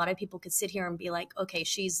again, a lot of people could sit here and be like, okay,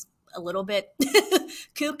 she's a little bit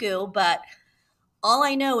cuckoo, but all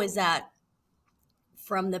I know is that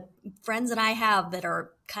from the friends that I have that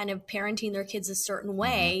are kind of parenting their kids a certain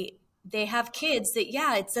way, they have kids that,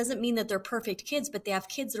 yeah, it doesn't mean that they're perfect kids, but they have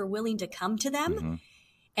kids that are willing to come to them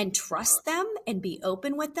and trust them and be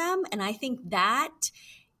open with them. And I think that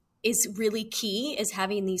is really key, is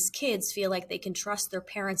having these kids feel like they can trust their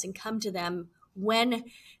parents and come to them when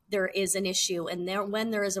there is an issue and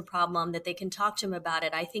when there is a problem, that they can talk to them about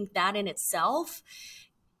it. I think that in itself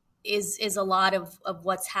is a lot of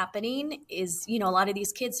what's happening. Is, you know, a lot of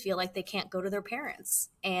these kids feel like they can't go to their parents,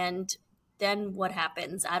 and then what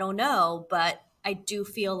happens? I don't know, but I do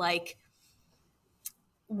feel like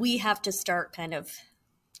we have to start kind of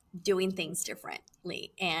doing things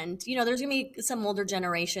differently. And, you know, there's going to be some older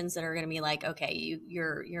generations that are going to be like, okay,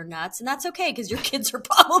 you're nuts. And that's okay, because your kids are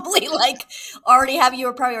probably like probably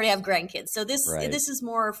already have grandkids. So this is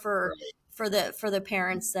more for the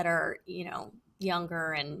parents that are, you know,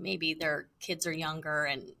 younger, and maybe their kids are younger,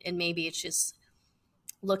 and maybe it's just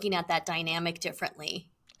looking at that dynamic differently.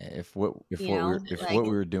 If what we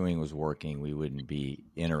were doing was working, we wouldn't be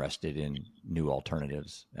interested in new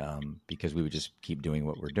alternatives, because we would just keep doing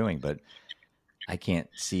what we're doing. But I can't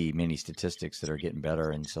see many statistics that are getting better,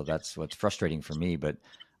 and so that's what's frustrating for me. But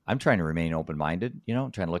I'm trying to remain open-minded, you know,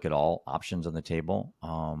 trying to look at all options on the table.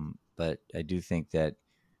 But I do think that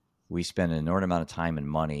we spend an inordinate amount of time and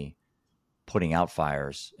money putting out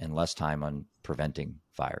fires and less time on preventing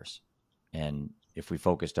fires. And if we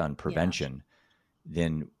focused on prevention,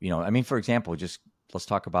 then, you know, I mean, for example, just let's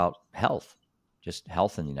talk about health, just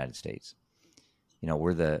health in the United States. You know,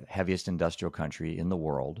 we're the heaviest industrial country in the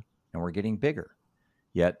world, and we're getting bigger.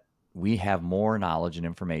 Yet we have more knowledge and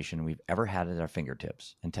information we've ever had at our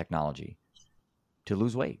fingertips and technology to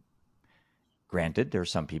lose weight. Granted, there are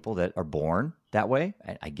some people that are born that way.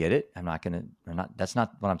 I get it. That's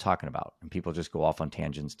not what I'm talking about. And people just go off on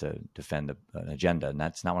tangents to defend an agenda. And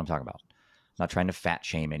that's not what I'm talking about. I'm not trying to fat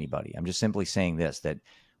shame anybody. I'm just simply saying this, that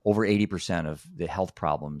over 80% of the health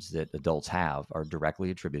problems that adults have are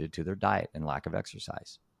directly attributed to their diet and lack of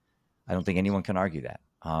exercise. I don't think anyone can argue that.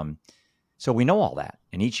 So we know all that.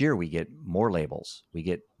 And each year we get more labels.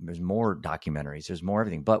 There's more documentaries, there's more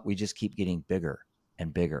everything, but we just keep getting bigger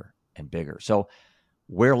and bigger and bigger. So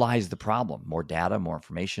where lies the problem? More data, more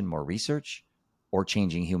information, more research, or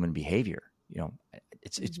changing human behavior? You know,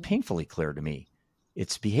 it's painfully clear to me.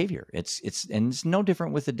 It's behavior. And it's no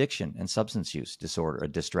different with addiction and substance use disorder, or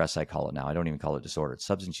distress, I call it now. I don't even call it disorder. It's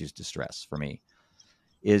substance use distress for me.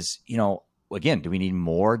 Is, you know, again, do we need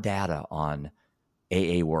more data on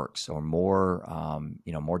AA works, or more,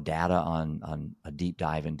 more data on a deep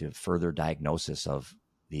dive into further diagnosis of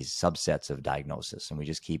these subsets of diagnosis? And we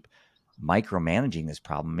just keep micromanaging this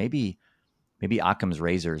problem. Maybe Occam's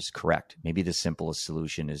razor is correct. Maybe the simplest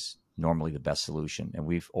solution is normally the best solution. And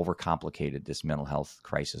we've overcomplicated this mental health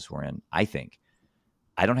crisis we're in. I think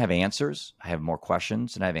I don't have answers. I have more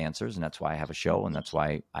questions than I have answers. And that's why I have a show. And that's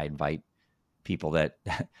why I invite people that,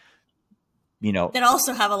 you know, that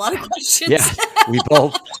also have a lot of questions. Yeah, we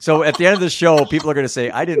both. So at the end of the show, people are going to say,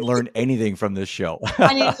 I didn't learn anything from this show.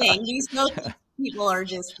 Anything. These people are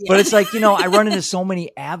just, But it's like, you know, I run into so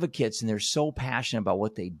many advocates, and they're so passionate about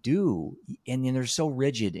what they do, and then they're so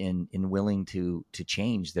rigid in willing to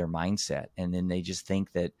change their mindset. And then they just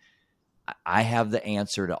think that I have the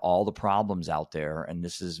answer to all the problems out there, and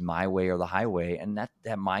this is my way or the highway. And that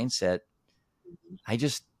mindset,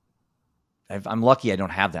 I'm lucky I don't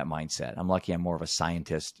have that mindset. I'm lucky I'm more of a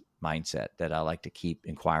scientist mindset, that I like to keep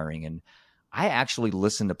inquiring. And I actually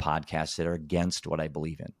listen to podcasts that are against what I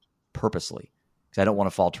believe in purposely, because I don't want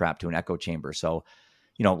to fall trap to an echo chamber. So,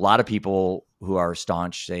 you know, a lot of people who are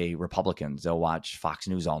staunch, say, Republicans, they'll watch Fox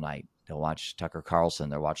News all night. They'll watch Tucker Carlson.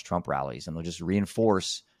 They'll watch Trump rallies, and they'll just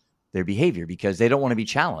reinforce their behavior because they don't want to be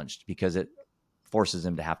challenged, because it forces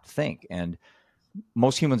them to have to think. And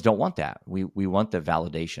most humans don't want that. We want the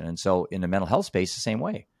validation. And so in the mental health space, the same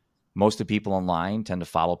way. Most of the people online tend to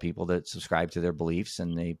follow people that subscribe to their beliefs,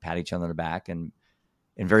 and they pat each other on the back. And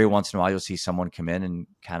very once in a while, you'll see someone come in and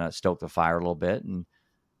kind of stoke the fire a little bit. And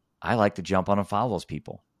I like to jump on and follow those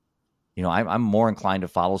people. You know, I'm more inclined to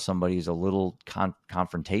follow somebody who's a little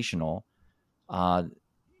confrontational.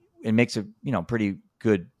 It makes a, you know, pretty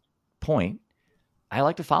good point. I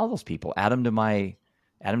like to follow those people, add them to my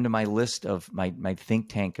list of my think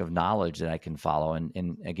tank of knowledge that I can follow.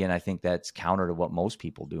 And again, I think that's counter to what most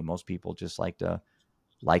people do. Most people just like to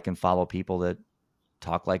like and follow people that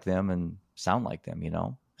talk like them and sound like them, you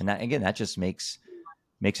know? And that, again, that just makes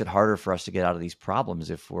it harder for us to get out of these problems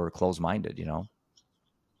if we're closed-minded, you know?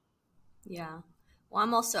 Yeah. Well,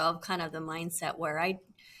 I'm also of kind of the mindset where I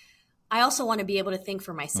also want to be able to think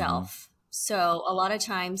for myself. So a lot of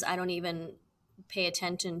times I don't even pay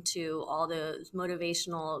attention to all the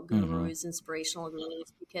motivational gurus, inspirational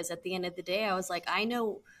gurus, because at the end of the day, I was like, I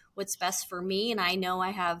know what's best for me. And I know I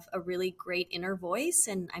have a really great inner voice,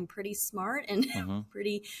 and I'm pretty smart and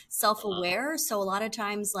pretty self-aware. So a lot of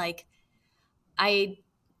times, like, I'm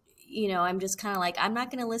just kind of like, I'm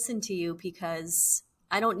not going to listen to you because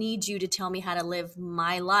I don't need you to tell me how to live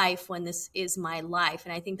my life when this is my life.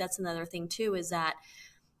 And I think that's another thing too, is that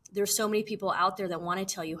there's so many people out there that want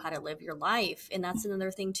to tell you how to live your life. And that's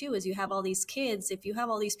another thing too, is you have all these kids. If you have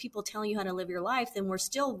all these people telling you how to live your life, then we're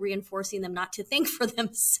still reinforcing them not to think for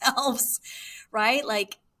themselves, right?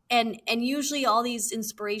 Like, and usually all these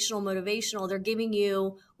inspirational, motivational, they're giving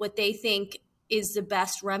you what they think is the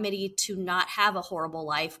best remedy to not have a horrible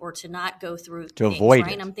life or to not go through To things, avoid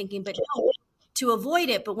right? it. And I'm thinking, but no, to avoid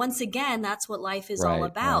it. But once again, that's what life is all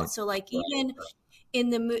about. Right. So like even in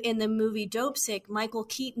the movie Dopesick, Michael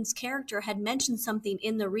Keaton's character had mentioned something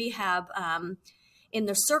in the rehab, in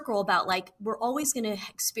the circle, about like, we're always going to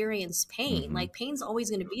experience pain. Like pain's always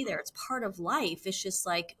going to be there. It's part of life. It's just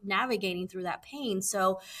like navigating through that pain.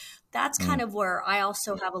 So that's kind of where I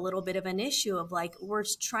also have a little bit of an issue of like, we're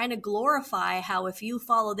trying to glorify how if you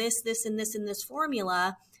follow this, this, and this, and this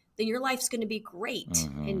formula, then your life's going to be great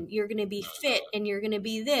and you're going to be fit and you're going to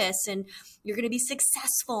be this and you're going to be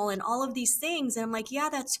successful and all of these things. And I'm like, yeah,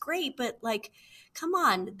 that's great. But like, come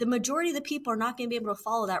on, the majority of the people are not going to be able to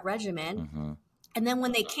follow that regimen. And then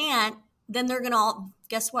when they can't, then they're going to all,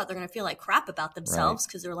 guess what? They're going to feel like crap about themselves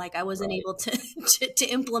because they're like, I wasn't able to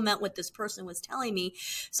implement what this person was telling me.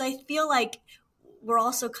 So I feel like we're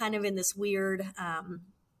also kind of in this weird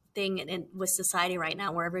thing with society right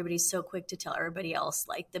now where everybody's so quick to tell everybody else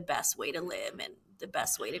like the best way to live and the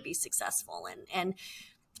best way to be successful. And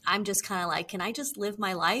I'm just kind of like, can I just live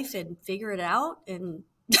my life and figure it out? And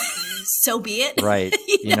so be it. Right.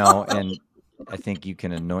 you know, and I think you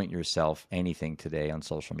can anoint yourself anything today on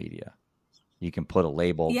social media. You can put a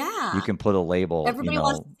label. Yeah. You can put a label. Everybody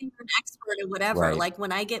wants to think you're an expert or whatever. Right. Like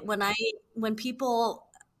when people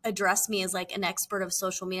address me as like an expert of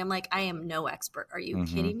social media, I'm like, I am no expert. Are you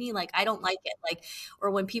kidding me? Like, I don't like it. Like,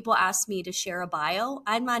 or when people ask me to share a bio,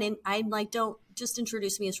 I'm like, don't just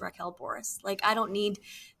introduce me as Raquel Boris. Like, I don't need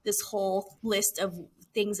this whole list of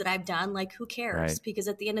things that I've done. Like, who cares? Right. Because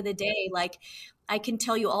at the end of the day, like, I can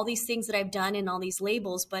tell you all these things that I've done and all these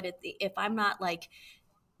labels, but if I'm not like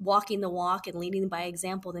walking the walk and leading by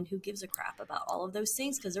example, then who gives a crap about all of those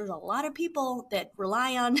things? Because there's a lot of people that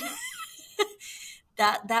rely on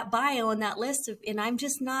that bio and that list and I'm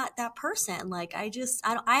just not that person. Like, I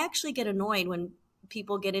actually get annoyed when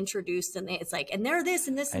people get introduced and it's like, and they're this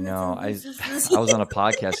and this. And I know. this. I was on a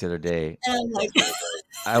podcast the other day. And I'm like,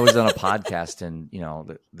 I was on a podcast and, you know,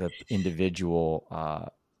 the individual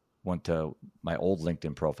went to my old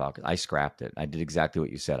LinkedIn profile. I scrapped it. I did exactly what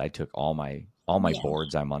you said. I took all my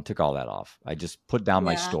boards I'm on, took all that off. I just put down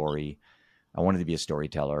my story. I wanted to be a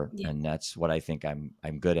storyteller, and that's what I think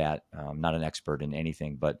I'm good at. I'm not an expert in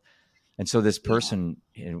anything, and so this person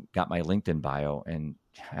got my LinkedIn bio, and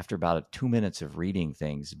after about 2 minutes of reading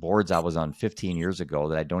boards I was on 15 years ago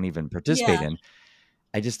that I don't even participate in,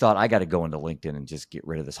 I just thought I got to go into LinkedIn and just get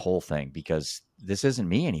rid of this whole thing because this isn't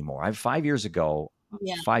me anymore. 5 years ago,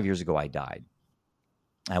 5 years ago, I died.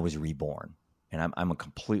 I was reborn, and I'm a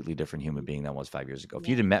completely different human being than I was 5 years ago. If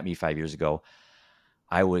you'd have met me 5 years ago,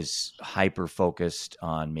 I was hyper focused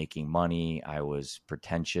on making money. I was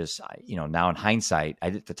pretentious. Now in hindsight,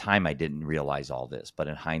 at the time I didn't realize all this, but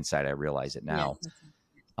in hindsight, I realize it now.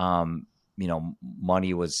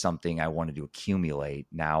 Money was something I wanted to accumulate.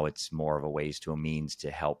 Now it's more of a ways to a means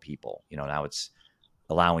to help people. Now it's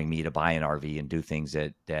allowing me to buy an RV and do things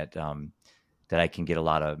that I can get a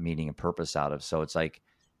lot of meaning and purpose out of. So it's like,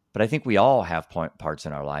 but I think we all have parts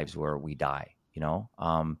in our lives where we die,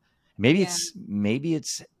 Maybe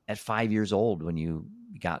it's at 5 years old when you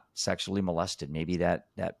got sexually molested. Maybe that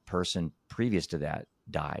person previous to that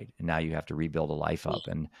died, and now you have to rebuild a life up.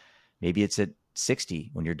 And maybe it's at 60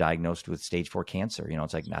 when you're diagnosed with stage 4 cancer.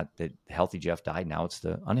 It's like not the healthy Jeff died. Now it's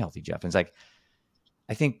the unhealthy Jeff. And it's like,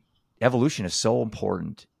 I think evolution is so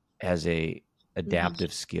important as a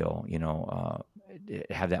adaptive skill,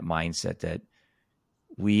 have that mindset that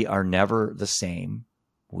we are never the same.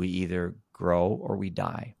 We either grow or we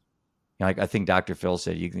die. Like I think Dr. Phil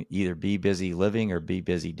said, you can either be busy living or be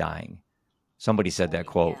busy dying. Somebody said that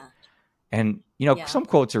quote. And, you know, Yeah. some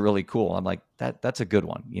quotes are really cool. I'm like, that's a good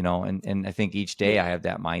one, you know, and I think each day I have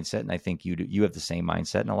that mindset, and I think you have the same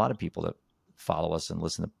mindset. And a lot of people that follow us and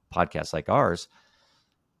listen to podcasts like ours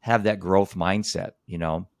have that growth mindset, you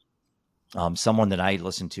know. Someone that I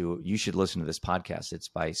listen to, you should listen to this podcast. It's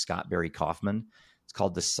by Scott Barry Kaufman. It's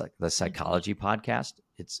called the Psychology Podcast.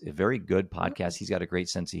 It's a very good podcast. He's got a great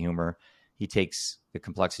sense of humor. He takes the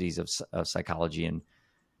complexities of psychology and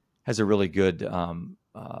has a really good, one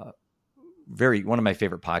of my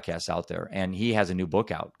favorite podcasts out there. And he has a new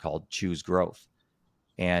book out called Choose Growth.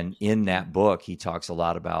 And in that book, he talks a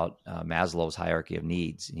lot about Maslow's hierarchy of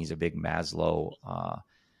needs. And he's a big Maslow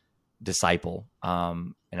disciple.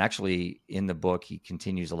 And actually in the book, he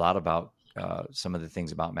continues a lot about some of the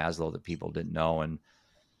things about Maslow that people didn't know. And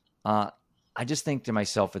I just think to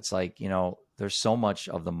myself, it's like, you know, there's so much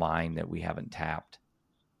of the mind that we haven't tapped.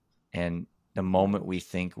 And the moment we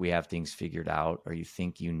think we have things figured out, or you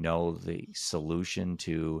think you know the solution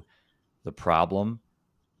to the problem,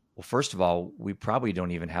 well, first of all, we probably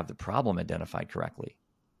don't even have the problem identified correctly.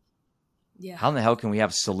 Yeah. How in the hell can we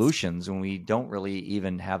have solutions when we don't really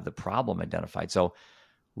even have the problem identified? So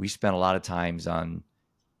we spend a lot of times in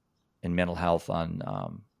mental health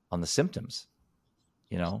on the symptoms,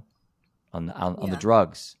 you know, on the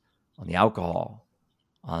drugs, on the alcohol,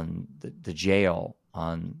 on the jail,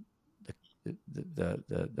 on the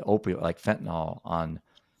opioid, like fentanyl, on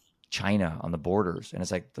China, on the borders. And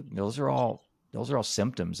it's like, those are all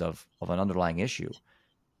symptoms of an underlying issue.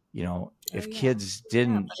 You know, if kids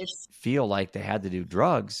didn't feel like they had to do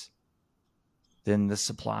drugs, then the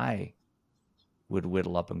supply would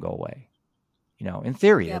whittle up and go away. You know, in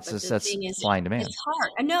theory, that's supply and demand. It's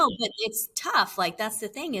hard. I know, but it's tough. Like, that's the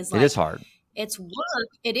thing is, like, it is hard. It's work.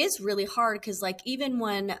 It is really hard. Cause like, even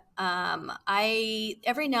when,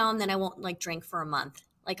 every now and then I won't like drink for a month,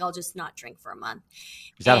 like I'll just not drink for a month.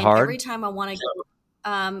 Is that hard? Every time I want to go,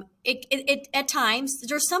 it at times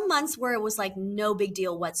there's some months where it was like no big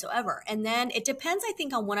deal whatsoever. And then it depends, I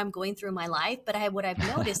think, on what I'm going through in my life. But what I've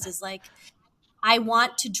noticed is like, I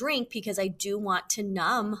want to drink because I do want to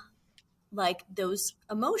numb like those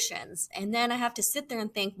emotions. And then I have to sit there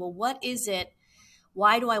and think, well, what is it?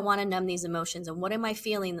 Why do I want to numb these emotions? And what am I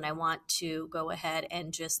feeling that I want to go ahead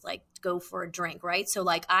and just like go for a drink, right? So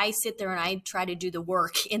like I sit there and I try to do the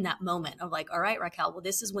work in that moment of like, all right, Raquel, well,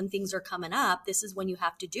 this is when things are coming up. This is when you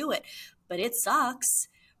have to do it. But it sucks,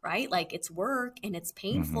 right? Like it's work and it's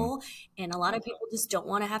painful. Mm-hmm. And a lot of people just don't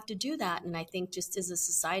want to have to do that. And I think just as a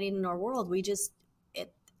society in our world,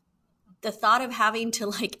 the thought of having to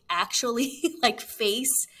like actually like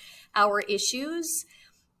face our issues,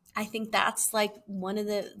 I think that's like one of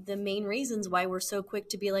the main reasons why we're so quick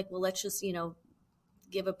to be like, well, let's just, you know,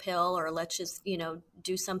 give a pill, or let's just, you know,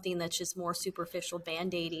 do something that's just more superficial,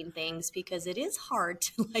 band-aiding things, because it is hard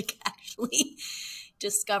to like actually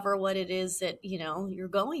discover what it is that, you know, you're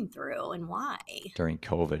going through and why. During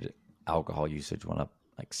COVID, alcohol usage went up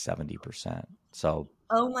like 70%. So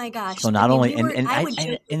oh my gosh! So not only and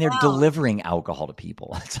they're delivering alcohol to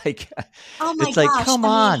people. It's like, oh my it's like, gosh. Come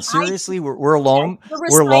on, seriously, we're alone.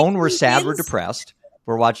 We're alone. We're sad. We're depressed.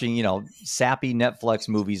 We're watching, you know, sappy Netflix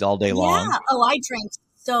movies all day long. Yeah. Oh, I drink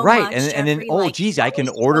so right. much. And then like, geez, I can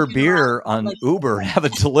order beer on like, Uber and have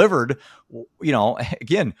it delivered. You know,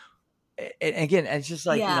 again, it's just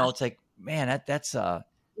like, you know, it's like, man, that's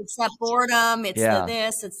it's that boredom, it's the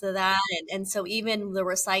this, it's the that. And so even the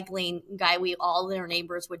recycling guy, all their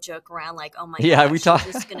neighbors would joke around like, oh my gosh, we talk.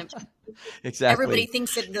 Exactly. Everybody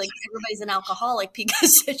thinks that like everybody's an alcoholic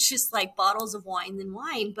because it's just like bottles of wine than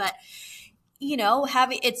wine. But, you know,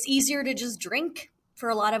 it's easier to just drink for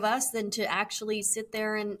a lot of us than to actually sit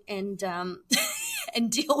there and and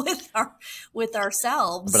deal with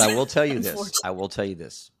ourselves. But I will tell you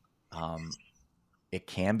this. It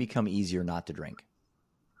can become easier not to drink.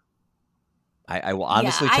 I will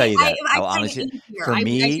honestly tell you that. For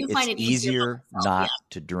me, it's easier not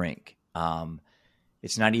to drink.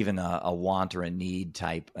 It's not even a want or a need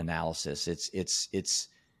type analysis. It's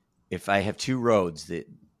if I have two roads, the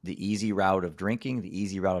easy route of drinking, the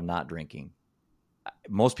easy route of not drinking.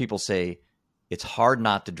 Most people say it's hard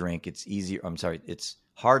not to drink. It's easier. I'm sorry. It's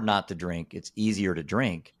hard not to drink. It's easier to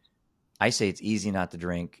drink. I say it's easy not to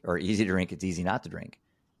drink, or easy to drink. It's easy not to drink.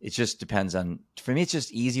 It just depends on, for me, it's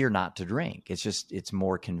just easier not to drink. It's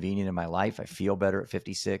more convenient in my life. I feel better at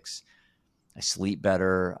 56. I sleep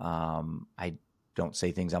better. I don't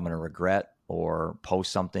say things I'm going to regret or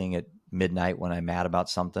post something at midnight when I'm mad about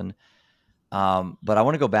something. But I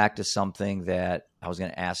want to go back to something that I was going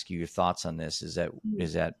to ask you your thoughts on this is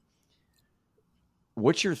that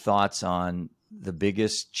what's your thoughts on the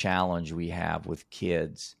biggest challenge we have with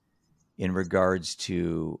kids in regards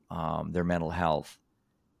to their mental health.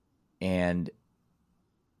 And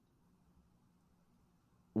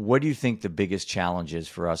what do you think the biggest challenge is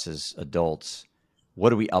for us as adults?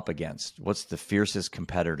 What are we up against? What's the fiercest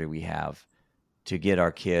competitor we have to get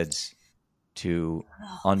our kids to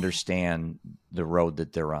understand the road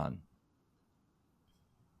that they're on?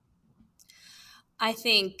 I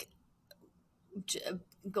think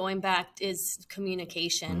going back is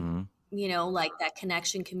communication. Mm-hmm. You know, like that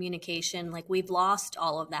connection, communication. Like we've lost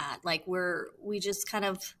all of that. Like we just kind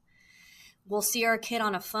of, we'll see our kid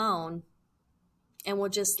on a phone and we'll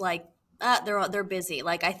just like, they're busy.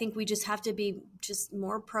 Like, I think we just have to be just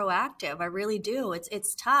more proactive. I really do.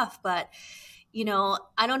 It's tough, but you know,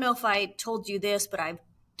 I don't know if I told you this, but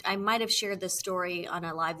I might have shared this story on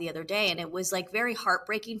a live the other day, and it was like very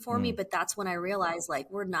heartbreaking for me. But that's when I realized, like,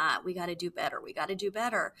 we got to do better. We got to do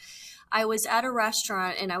better. I was at a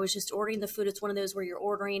restaurant and I was just ordering the food. It's one of those where you're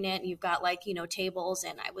ordering it and you've got like, you know, tables,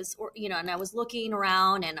 and I was, you know, and I was looking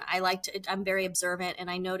around, and I'm very observant, and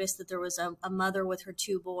I noticed that there was a mother with her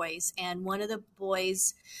 2 boys, and one of the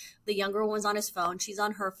boys, the younger one, was on his phone. She's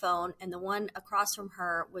on her phone. And the one across from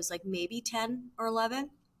her was like maybe 10 or 11.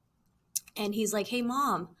 And he's like, "Hey,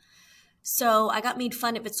 Mom, so I got made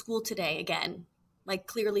fun of at school today again." Like,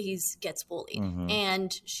 clearly he gets bullied. Mm-hmm.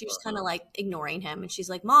 And she's kind of like ignoring him. And she's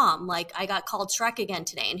like, "Mom, like I got called Shrek again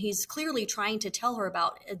today." And he's clearly trying to tell her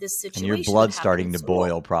about this situation. And your blood's starting to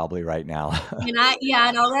boil probably right now.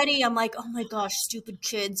 And already I'm like, oh my gosh, stupid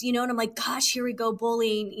kids, you know, and I'm like, gosh, here we go,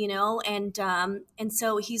 bullying, you know? And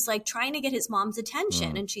so he's like trying to get his mom's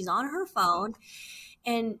attention, and she's on her phone.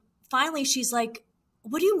 And finally she's like,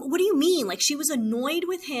 what do you mean? Like, she was annoyed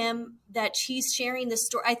with him that she's sharing this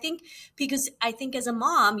story. I think as a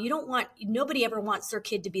mom, nobody ever wants their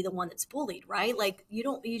kid to be the one that's bullied, right? Like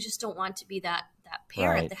you just don't want to be that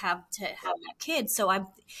parent, right, to have that kid. So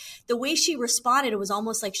the way she responded, it was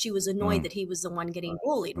almost like she was annoyed that he was the one getting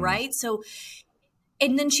bullied. Right. So,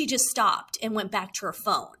 and then she just stopped and went back to her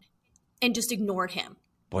phone and just ignored him.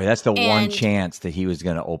 Boy, that's the one chance that he was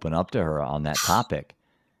going to open up to her on that topic.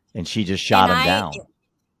 And she just shot him down.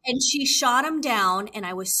 And she shot him down, and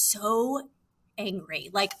I was so angry.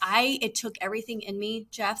 Like it took everything in me,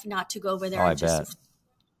 Jeff, not to go over there and just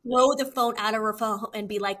throw the phone out of her phone and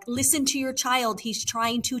be like, "Listen to your child. He's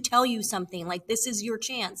trying to tell you something. Like, this is your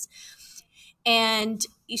chance." And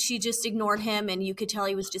she just ignored him, and you could tell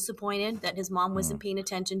he was disappointed that his mom wasn't paying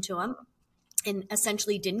attention to him and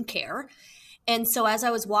essentially didn't care. And so as I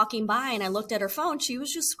was walking by and I looked at her phone, she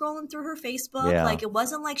was just scrolling through her Facebook. Yeah. Like, it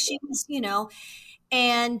wasn't like she was, you know,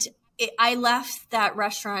 and I left that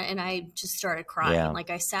restaurant and I just started crying. Yeah.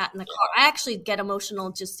 Like, I sat in the car. I actually get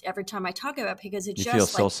emotional just every time I talk about it, because it feel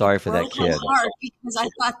so sorry for that kid. Because I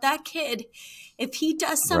thought, that kid, if he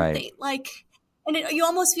does something like, and you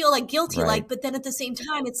almost feel like guilty, like, but then at the same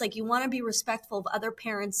time, it's like you want to be respectful of other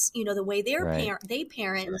parents, you know, the way they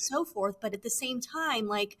parent and so forth. But at the same time,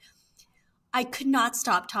 like, I could not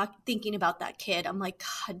stop thinking about that kid. I'm like,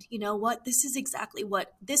 God, you know what? This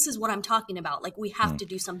is what I'm talking about. Like, we have to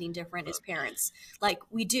do something different as parents. Like,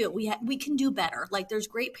 we do. We can do better. Like, there's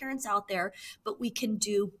great parents out there, but we can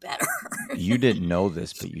do better. You didn't know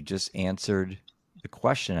this, but you just answered the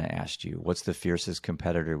question I asked you. What's the fiercest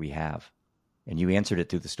competitor we have? And you answered it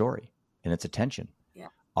through the story, and it's attention. Yeah.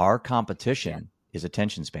 Our competition is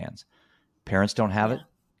attention spans. Parents don't have it.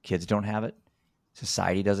 Kids don't have it.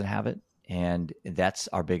 Society doesn't have it. And that's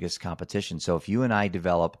our biggest competition. So if you and I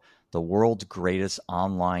develop the world's greatest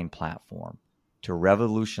online platform to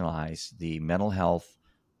revolutionize the mental health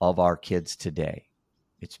of our kids today,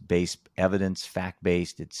 it's based evidence,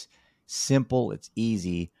 fact-based, it's simple, it's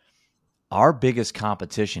easy. Our biggest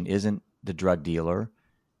competition isn't the drug dealer.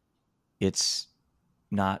 It's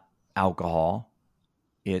not alcohol.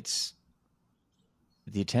 It's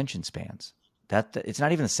the attention spans. It's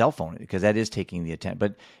not even a cell phone, because that is taking the attention.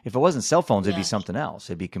 But if it wasn't cell phones, it'd be something else.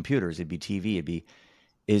 It'd be computers. It'd be TV. It'd be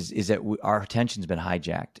our attention's been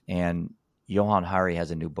hijacked. And Johann Hari has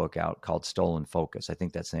a new book out called Stolen Focus. I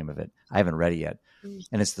think that's the name of it. I haven't read it yet.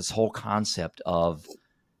 And it's this whole concept of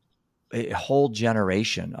a whole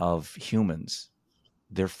generation of humans,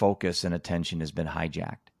 their focus and attention has been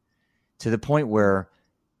hijacked to the point where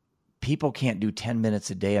people can't do 10 minutes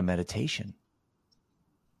a day of meditation.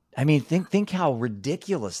 I mean, think how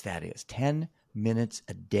ridiculous that is. 10 minutes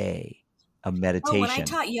a day of meditation. Oh, when I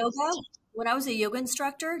taught yoga, when I was a yoga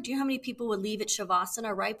instructor, do you know how many people would leave at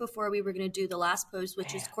Shavasana right before we were going to do the last pose,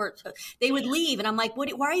 which is corpse pose? They would leave. And I'm like,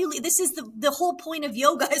 why are you leaving? This is the whole point of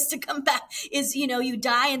yoga is to come back is, you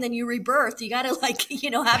die and then you rebirth. You got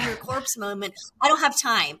to have your corpse moment. I don't have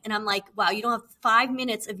time. And I'm like, wow, you don't have 5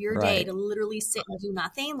 minutes of your day to literally sit and do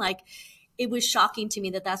nothing. Like, it was shocking to me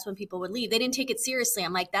that that's when people would leave. They didn't take it seriously.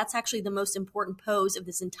 I'm like, that's actually the most important pose of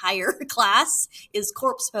this entire class is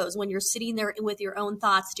corpse pose, when you're sitting there with your own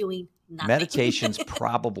thoughts doing nothing. Meditation's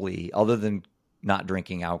probably, other than not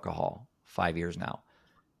drinking alcohol 5 years now,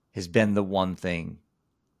 has been the one thing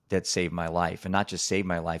that saved my life. And not just saved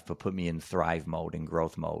my life, but put me in thrive mode and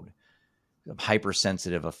growth mode. I'm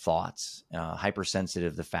hypersensitive of thoughts,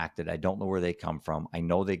 hypersensitive the fact that I don't know where they come from. I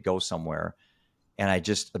know they go somewhere. And I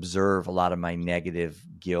just observe a lot of my negative,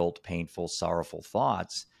 guilt, painful, sorrowful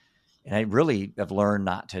thoughts. And I really have learned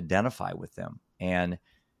not to identify with them. And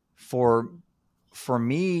for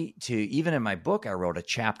me to, even in my book, I wrote a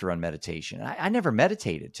chapter on meditation. I never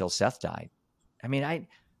meditated till Seth died. I mean, I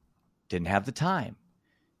didn't have the time.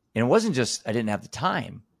 And it wasn't just I didn't have the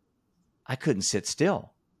time. I couldn't sit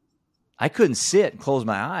still. I couldn't sit and close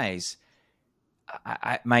my eyes.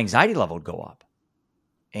 My anxiety level would go up.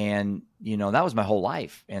 And, that was my whole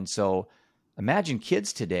life. And so imagine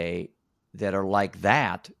kids today that are like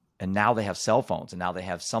that, and now they have cell phones, and now they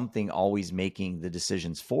have something always making the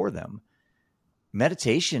decisions for them.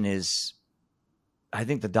 Meditation is, I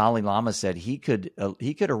think the Dalai Lama said he could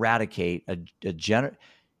eradicate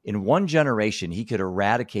in one generation, he could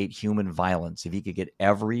eradicate human violence if he could get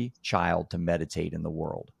every child to meditate in the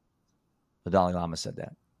world. The Dalai Lama said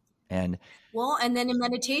that. And then in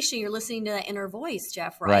meditation, you're listening to that inner voice,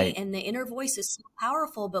 Jeff, right? And the inner voice is so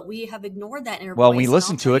powerful, but we have ignored that inner voice. Well, we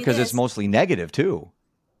listen to it because it's mostly negative too.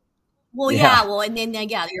 Well, and then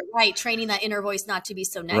you're right, training that inner voice not to be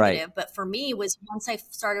so negative. Right. But for me, was once I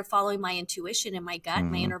started following my intuition and my gut,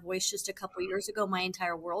 my inner voice just a couple of years ago, my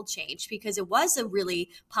entire world changed because it was a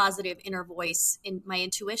really positive inner voice. And my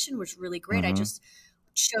intuition was really great. I just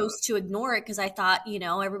chose to ignore it because I thought,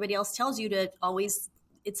 everybody else tells you to always –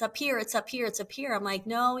 it's up here, it's up here, it's up here. I'm like,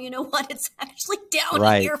 no, you know what? It's actually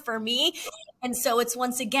down here for me. And so it's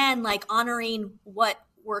once again, like honoring what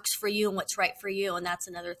works for you and what's right for you. And that's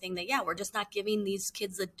another thing that, we're just not giving these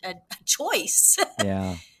kids a choice.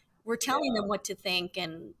 Yeah. We're telling them what to think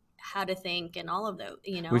and how to think and all of those,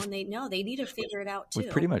 and they know they need to figure it out too.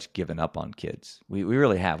 We've pretty much given up on kids. We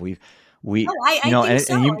really have. I think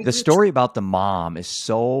so. The story about the mom is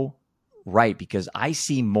so right, because I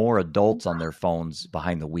see more adults on their phones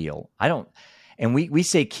behind the wheel. And we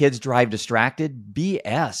say kids drive distracted.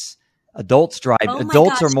 BS. Adults drive.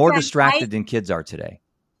 Adults are more distracted than kids are today.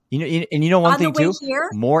 One thing too,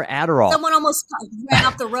 more Adderall. Someone almost ran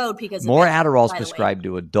off the road because more Adderall is prescribed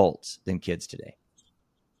to adults than kids today.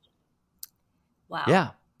 Wow. Yeah,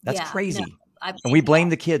 that's crazy. No, and we blame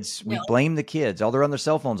the kids. We blame the kids. Oh, they're on their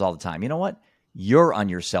cell phones all the time. You know what? You're on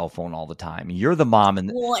your cell phone all the time. You're the mom,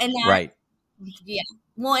 right. Yeah.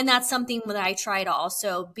 Well, and that's something that I try to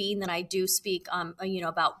also, being that I do speak,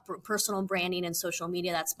 about personal branding and social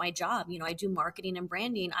media. That's my job. I do marketing and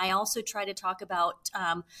branding. I also try to talk about,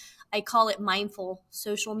 I call it mindful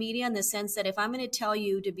social media, in the sense that if I'm going to tell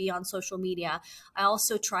you to be on social media, I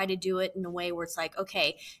also try to do it in a way where it's like,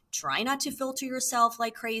 okay, try not to filter yourself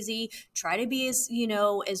like crazy. Try to be as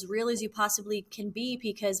real as you possibly can be,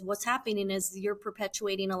 because what's happening is you're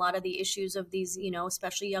perpetuating a lot of the issues of these,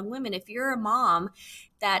 especially young women. If you're a mom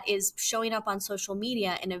that is showing up on social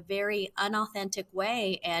media in a very unauthentic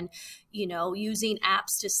way and, using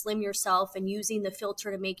apps to slim yourself and using the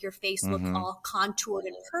filter to make your face look all contoured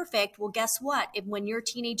and perfect, well, guess what? When your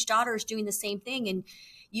teenage daughter is doing the same thing and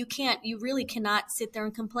you really cannot sit there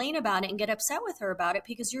and complain about it and get upset with her about it,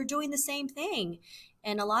 because you're doing the same thing.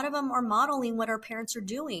 And a lot of them are modeling what our parents are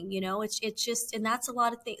doing. It's just, and that's a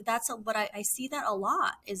lot of things. But I see that a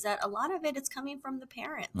lot, is that a lot of it's coming from the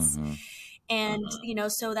parents. And,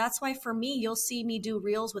 so that's why for me, you'll see me do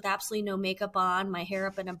reels with absolutely no makeup on, my hair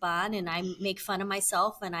up in a bun, and I make fun of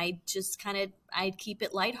myself, and I just I keep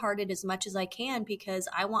it lighthearted as much as I can, because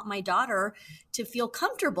I want my daughter to feel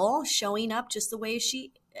comfortable showing up just the way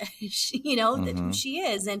she who she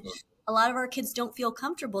is. And a lot of our kids don't feel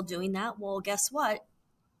comfortable doing that. Well, guess what?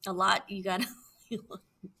 You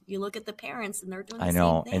look at the parents and they're doing the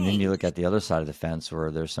same thing. And then you look at the other side of the fence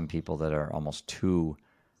where there's some people that are almost too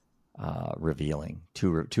revealing,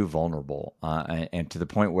 too vulnerable, and to the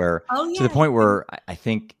point where I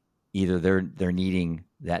think either they're needing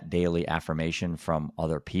that daily affirmation from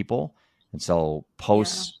other people, and so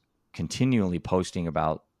continually posting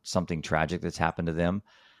about something tragic that's happened to them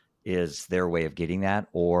is their way of getting that,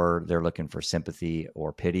 or they're looking for sympathy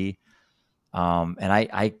or pity. And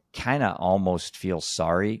I kind of almost feel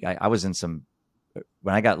sorry. I was in some,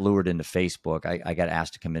 when I got lured into Facebook, I got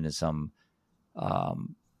asked to come into some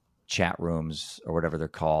chat rooms or whatever they're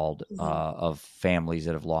called, of families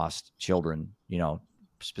that have lost children,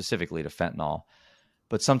 specifically to fentanyl,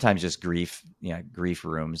 but sometimes just grief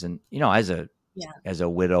rooms. And, as a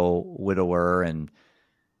widower and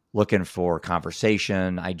looking for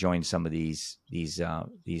conversation, I joined some of these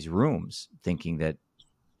rooms thinking that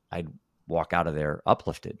I'd walk out of there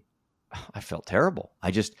uplifted. I felt terrible.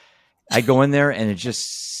 I go in there and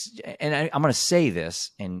I'm going to say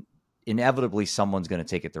this, and inevitably someone's going to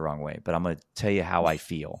take it the wrong way, but I'm going to tell you how I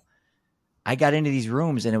feel. I got into these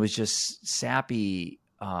rooms and it was just sappy,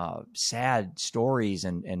 sad stories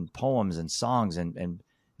and poems and songs and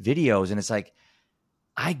videos. And it's like,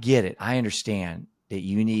 I get it. I understand that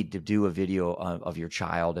you need to do a video of your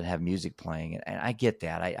child and have music playing. And I get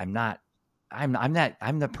that.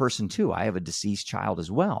 I'm the person too. I have a deceased child as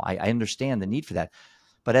well. I understand the need for that.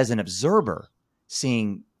 But as an observer,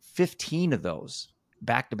 seeing 15 of those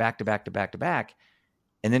back to back to back to back to back,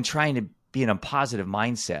 and then trying to be in a positive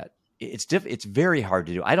mindset, it's very hard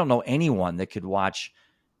to do. I don't know anyone that could watch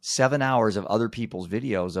 7 hours of other people's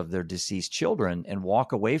videos of their deceased children and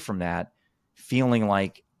walk away from that feeling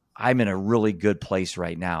like I'm in a really good place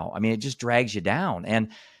right now. I mean, it just drags you down. And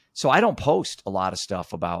so I don't post a lot of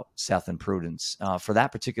stuff about Seth and Prudence for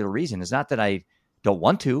that particular reason. It's not that I don't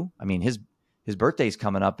want to. I mean, his birthday's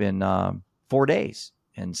coming up in 4 days,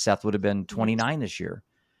 and Seth would have been 29 this year.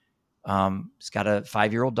 He's got a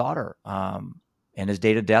 5-year-old daughter, and his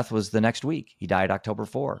date of death was the next week. He died October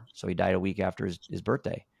 4. So he died a week after his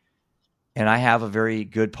birthday. And I have a very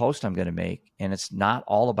good post I'm going to make, and it's not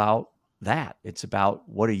all about that. It's about,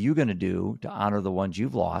 what are you going to do to honor the ones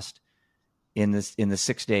you've lost in the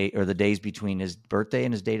 6 day or the days between his birthday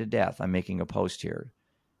and his date of death. I'm making a post here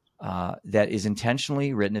that is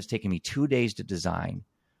intentionally written. It's taken me 2 days to design.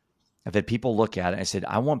 I've had people look at it. I said,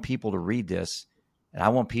 I want people to read this, and I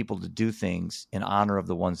want people to do things in honor of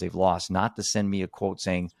the ones they've lost, not to send me a quote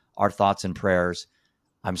saying, our thoughts and prayers.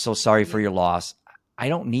 I'm so sorry for your loss. I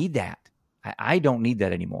don't need that. I don't need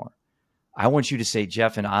that anymore. I want you to say,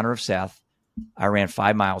 Jeff, in honor of Seth, I ran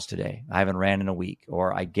 5 miles today. I haven't ran in a week.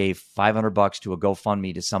 Or I gave $500 to a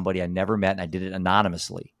GoFundMe to somebody I never met, and I did it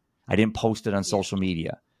anonymously. I didn't post it on social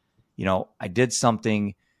media. I did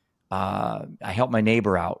something. I helped my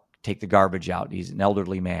neighbor out, take the garbage out. He's an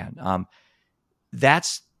elderly man.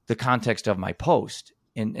 That's the context of my post.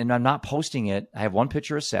 And I'm not posting it. I have one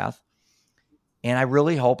picture of Seth, and I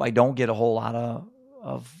really hope I don't get a whole lot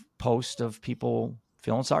of posts of people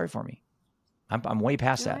feeling sorry for me. I'm way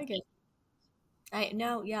past that. I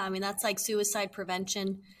know. Yeah. I mean, that's like Suicide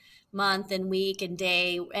Prevention Month and week and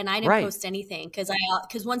day. And I didn't post anything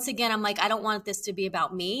because once again, I'm like, I don't want this to be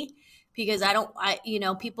about me, because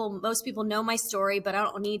most people know my story, but I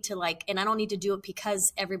don't need to and I don't need to do it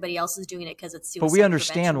because everybody else is doing it because it's suicide. But we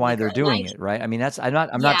understand why they're doing it, right? I mean, I'm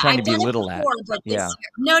not trying to belittle that.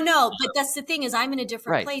 No, but that's the thing is I'm in a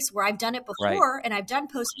different place where I've done it before and I've done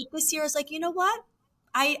posts. But this year I was like, you know what?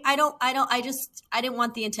 I didn't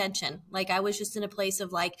want the attention. I was just in a place of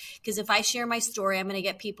because if I share my story, I'm going to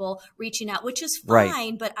get people reaching out, which is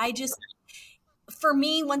fine. But for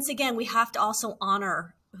me, once again, we have to also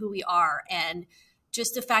honor who we are. And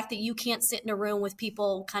just the fact that you can't sit in a room with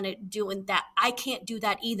people kind of doing that. I can't do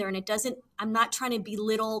that either. And I'm not trying to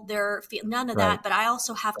belittle none of that, but I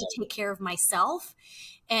also have to take care of myself.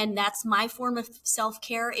 And that's my form of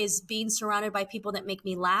self-care, is being surrounded by people that make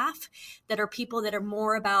me laugh, that are people that are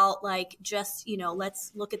more about just,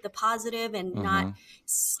 let's look at the positive and not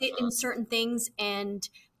sit in certain things. And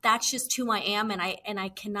that's just who I am. And I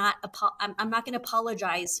cannot, I'm not going to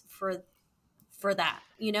apologize for that,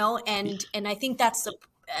 and I think that's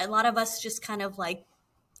a lot of us just kind of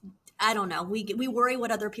I don't know. We worry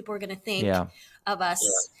what other people are going to think of us.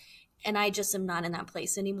 Yeah. And I just am not in that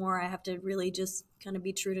place anymore. I have to really just kind of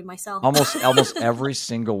be true to myself. Almost every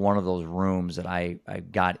single one of those rooms that I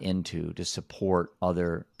got into to support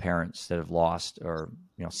other parents that have lost, or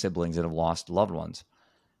siblings that have lost loved ones,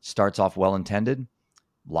 starts off well-intended,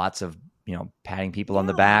 lots of patting people on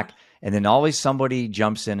the back, and then always somebody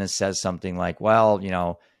jumps in and says something like, well,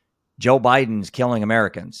 Joe Biden's killing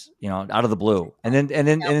Americans, out of the blue. And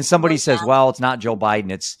then somebody says, well, it's not Joe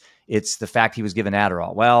Biden. It's the fact he was given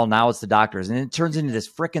Adderall. Well, now it's the doctors. And it turns into this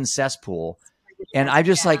frickin' cesspool. And I'm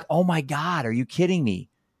just like, oh my God, are you kidding me?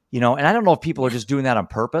 And I don't know if people are just doing that on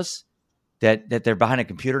purpose, that they're behind a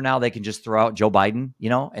computer now. They can just throw out Joe Biden,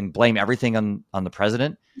 and blame everything on the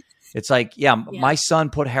president. It's like, my son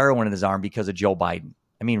put heroin in his arm because of Joe Biden.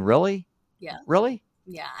 I mean, really? Yeah. Really?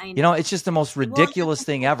 Yeah, I You know, know. it's just the most Well, ridiculous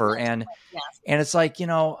thing ever. And yes. it's like,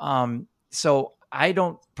 so I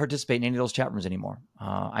don't participate in any of those chat rooms anymore.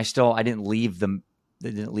 I didn't leave them. They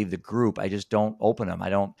didn't leave the group. I just don't open them.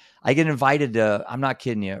 I get invited to, I'm not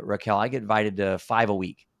kidding you, Raquel. I get invited to 5 a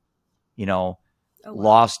week, Oh, wow.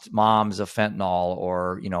 lost moms of fentanyl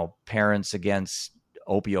or, parents against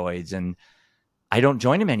opioids. And I don't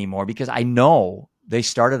join them anymore because I know they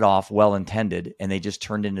started off well-intended and they just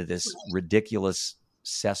turned into this ridiculous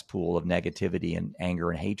cesspool of negativity and anger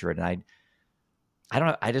and hatred. And I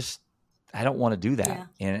don't want to do that.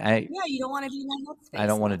 Yeah. And you don't want to be in that headspace. I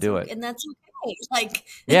don't want to do it. And that's okay. Like,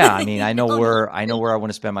 yeah, I mean, I know where I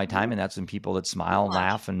want to spend my time, and that's in people that smile and Yeah.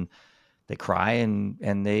 laugh and they cry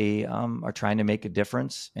and they are trying to make a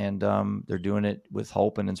difference, and they're doing it with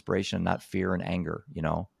hope and inspiration, not fear and anger.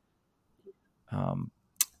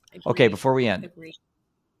 Okay, before we end,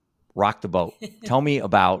 Rock the Boat. Tell me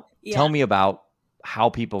about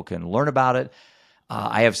how people can learn about it.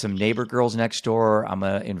 I have some neighbor girls next door. I'm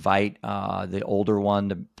going to invite the older one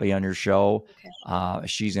to be on your show. Okay.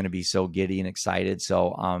 She's going to be so giddy and excited.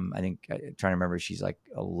 So I think I'm trying to remember, she's like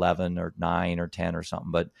 11 or 9 or 10 or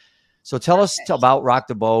something. But so tell us about Rock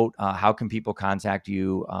the Boat. How can people contact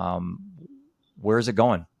you? Where is it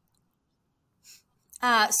going?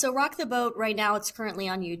 So Rock the Boat right now, it's currently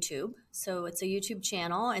on YouTube. So it's a YouTube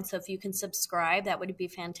channel. And so if you can subscribe, that would be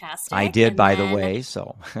fantastic. I did, by the way.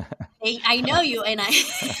 So I know you, and I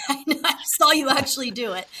saw you actually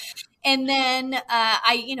do it. And then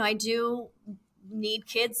I do need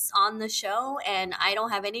kids on the show, and I don't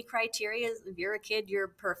have any criteria. If you're a kid, you're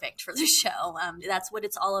perfect for the show. That's what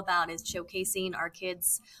it's all about, is showcasing our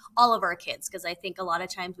kids, all of our kids, because I think a lot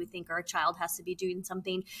of times we think our child has to be doing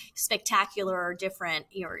something spectacular or different,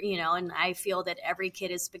 and I feel that every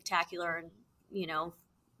kid is spectacular and,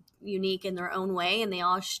 unique in their own way, and they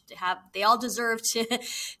all deserve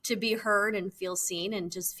to be heard and feel seen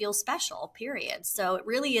and just feel special, period. So it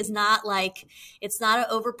really is not like, it's not an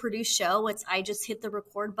overproduced show. I just hit the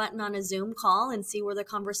record button on a Zoom call and see where the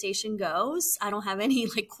conversation goes. I don't have any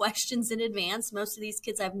questions in advance. Most of these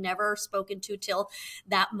kids I've never spoken to till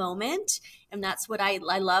that moment, and that's what I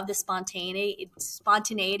love, the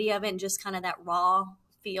spontaneity of it, and just kind of that raw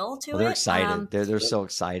feel to it. They're excited. They're so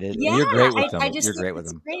excited. Yeah, you're great with them. You're great with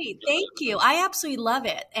them. Great. Thank you. I absolutely love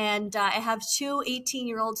it. And I have 2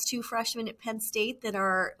 18-year-olds, 2 freshmen at Penn State that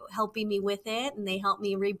are helping me with it. And they helped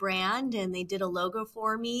me rebrand, and they did a logo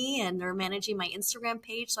for me, and they're managing my Instagram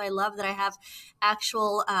page. So I love that I have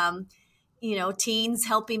actual, teens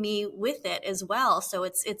helping me with it as well. So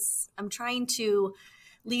I'm trying to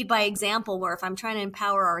lead by example, where if I'm trying to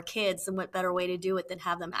empower our kids, then what better way to do it than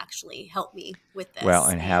have them actually help me with this? Well,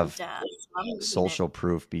 and have social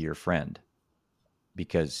proof be your friend,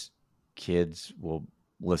 because kids will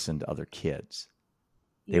listen to other kids.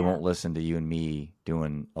 They won't listen to you and me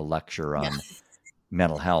doing a lecture on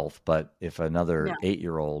mental health. But if another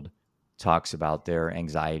 8-year-old talks about their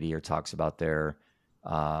anxiety or talks about their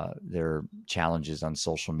challenges on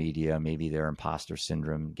social media, maybe their imposter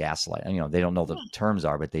syndrome, gaslight, they don't know the terms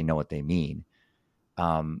are, but they know what they mean.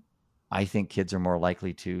 I think kids are more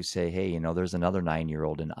likely to say, hey, there's another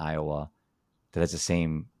 9-year-old in Iowa that has the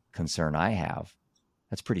same concern I have.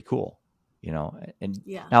 That's pretty cool. And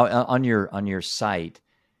now on your site,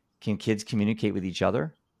 can kids communicate with each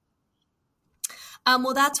other?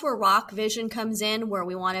 Well, that's where Rock Vision comes in, where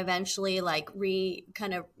we want to eventually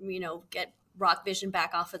get Rock Vision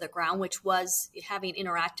back off of the ground, which was having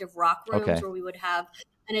interactive rock rooms where we would have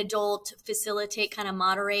an adult facilitate, kind of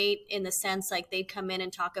moderate, in the sense like they'd come in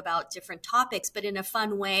and talk about different topics, but in a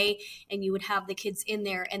fun way. And you would have the kids in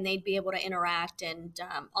there and they'd be able to interact and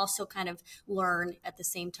also kind of learn at the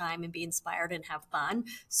same time and be inspired and have fun.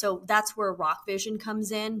 So that's where Rock Vision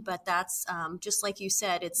comes in. But that's just like you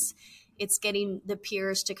said, it's getting the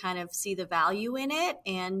peers to kind of see the value in it.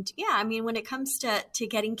 And when it comes to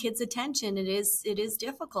getting kids' attention, it is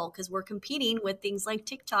difficult, because we're competing with things like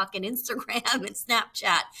TikTok and Instagram and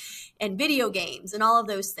Snapchat and video games and all of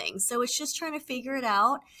those things. So it's just trying to figure it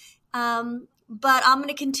out. But I'm going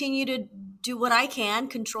to continue to do what I can,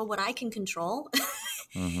 control what I can control,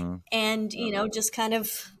 and, just kind of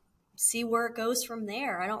see where it goes from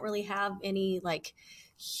there. I don't really have any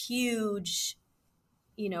huge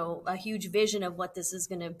a huge vision of what this is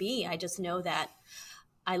going to be. I just know that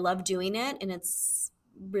I love doing it, and it's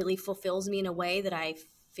really fulfills me in a way that I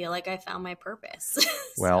feel like I found my purpose.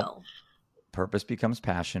 Well, purpose becomes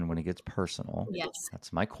passion when it gets personal. Yes.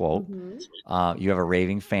 That's my quote. You have a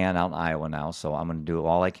raving fan out in Iowa now, so I'm going to do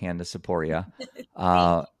all I can to support you.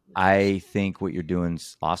 I think what you're doing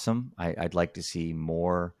is awesome. I'd like to see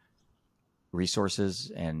more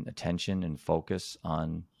resources and attention and focus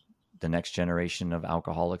on the next generation of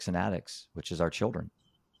alcoholics and addicts, which is our children,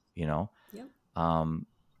 you know? Yep.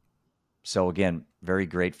 So again, very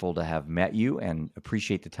grateful to have met you and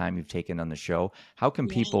appreciate the time you've taken on the show. How can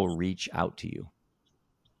people reach out to you?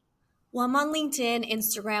 Well, I'm on LinkedIn,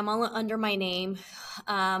 Instagram, all under my name.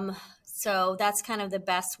 So that's kind of the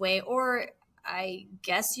best way. Or I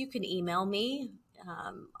guess you can email me,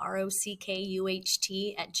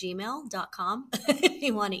 rockuht@gmail.com if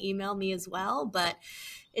you want to email me as well. But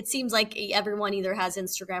it seems like everyone either has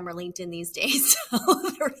Instagram or LinkedIn these days. So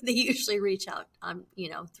they usually reach out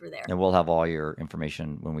through there. And we'll have all your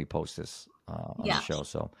information when we post this on the show.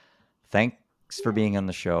 So thanks for being on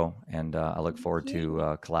the show. And I look forward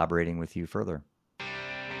to collaborating with you further.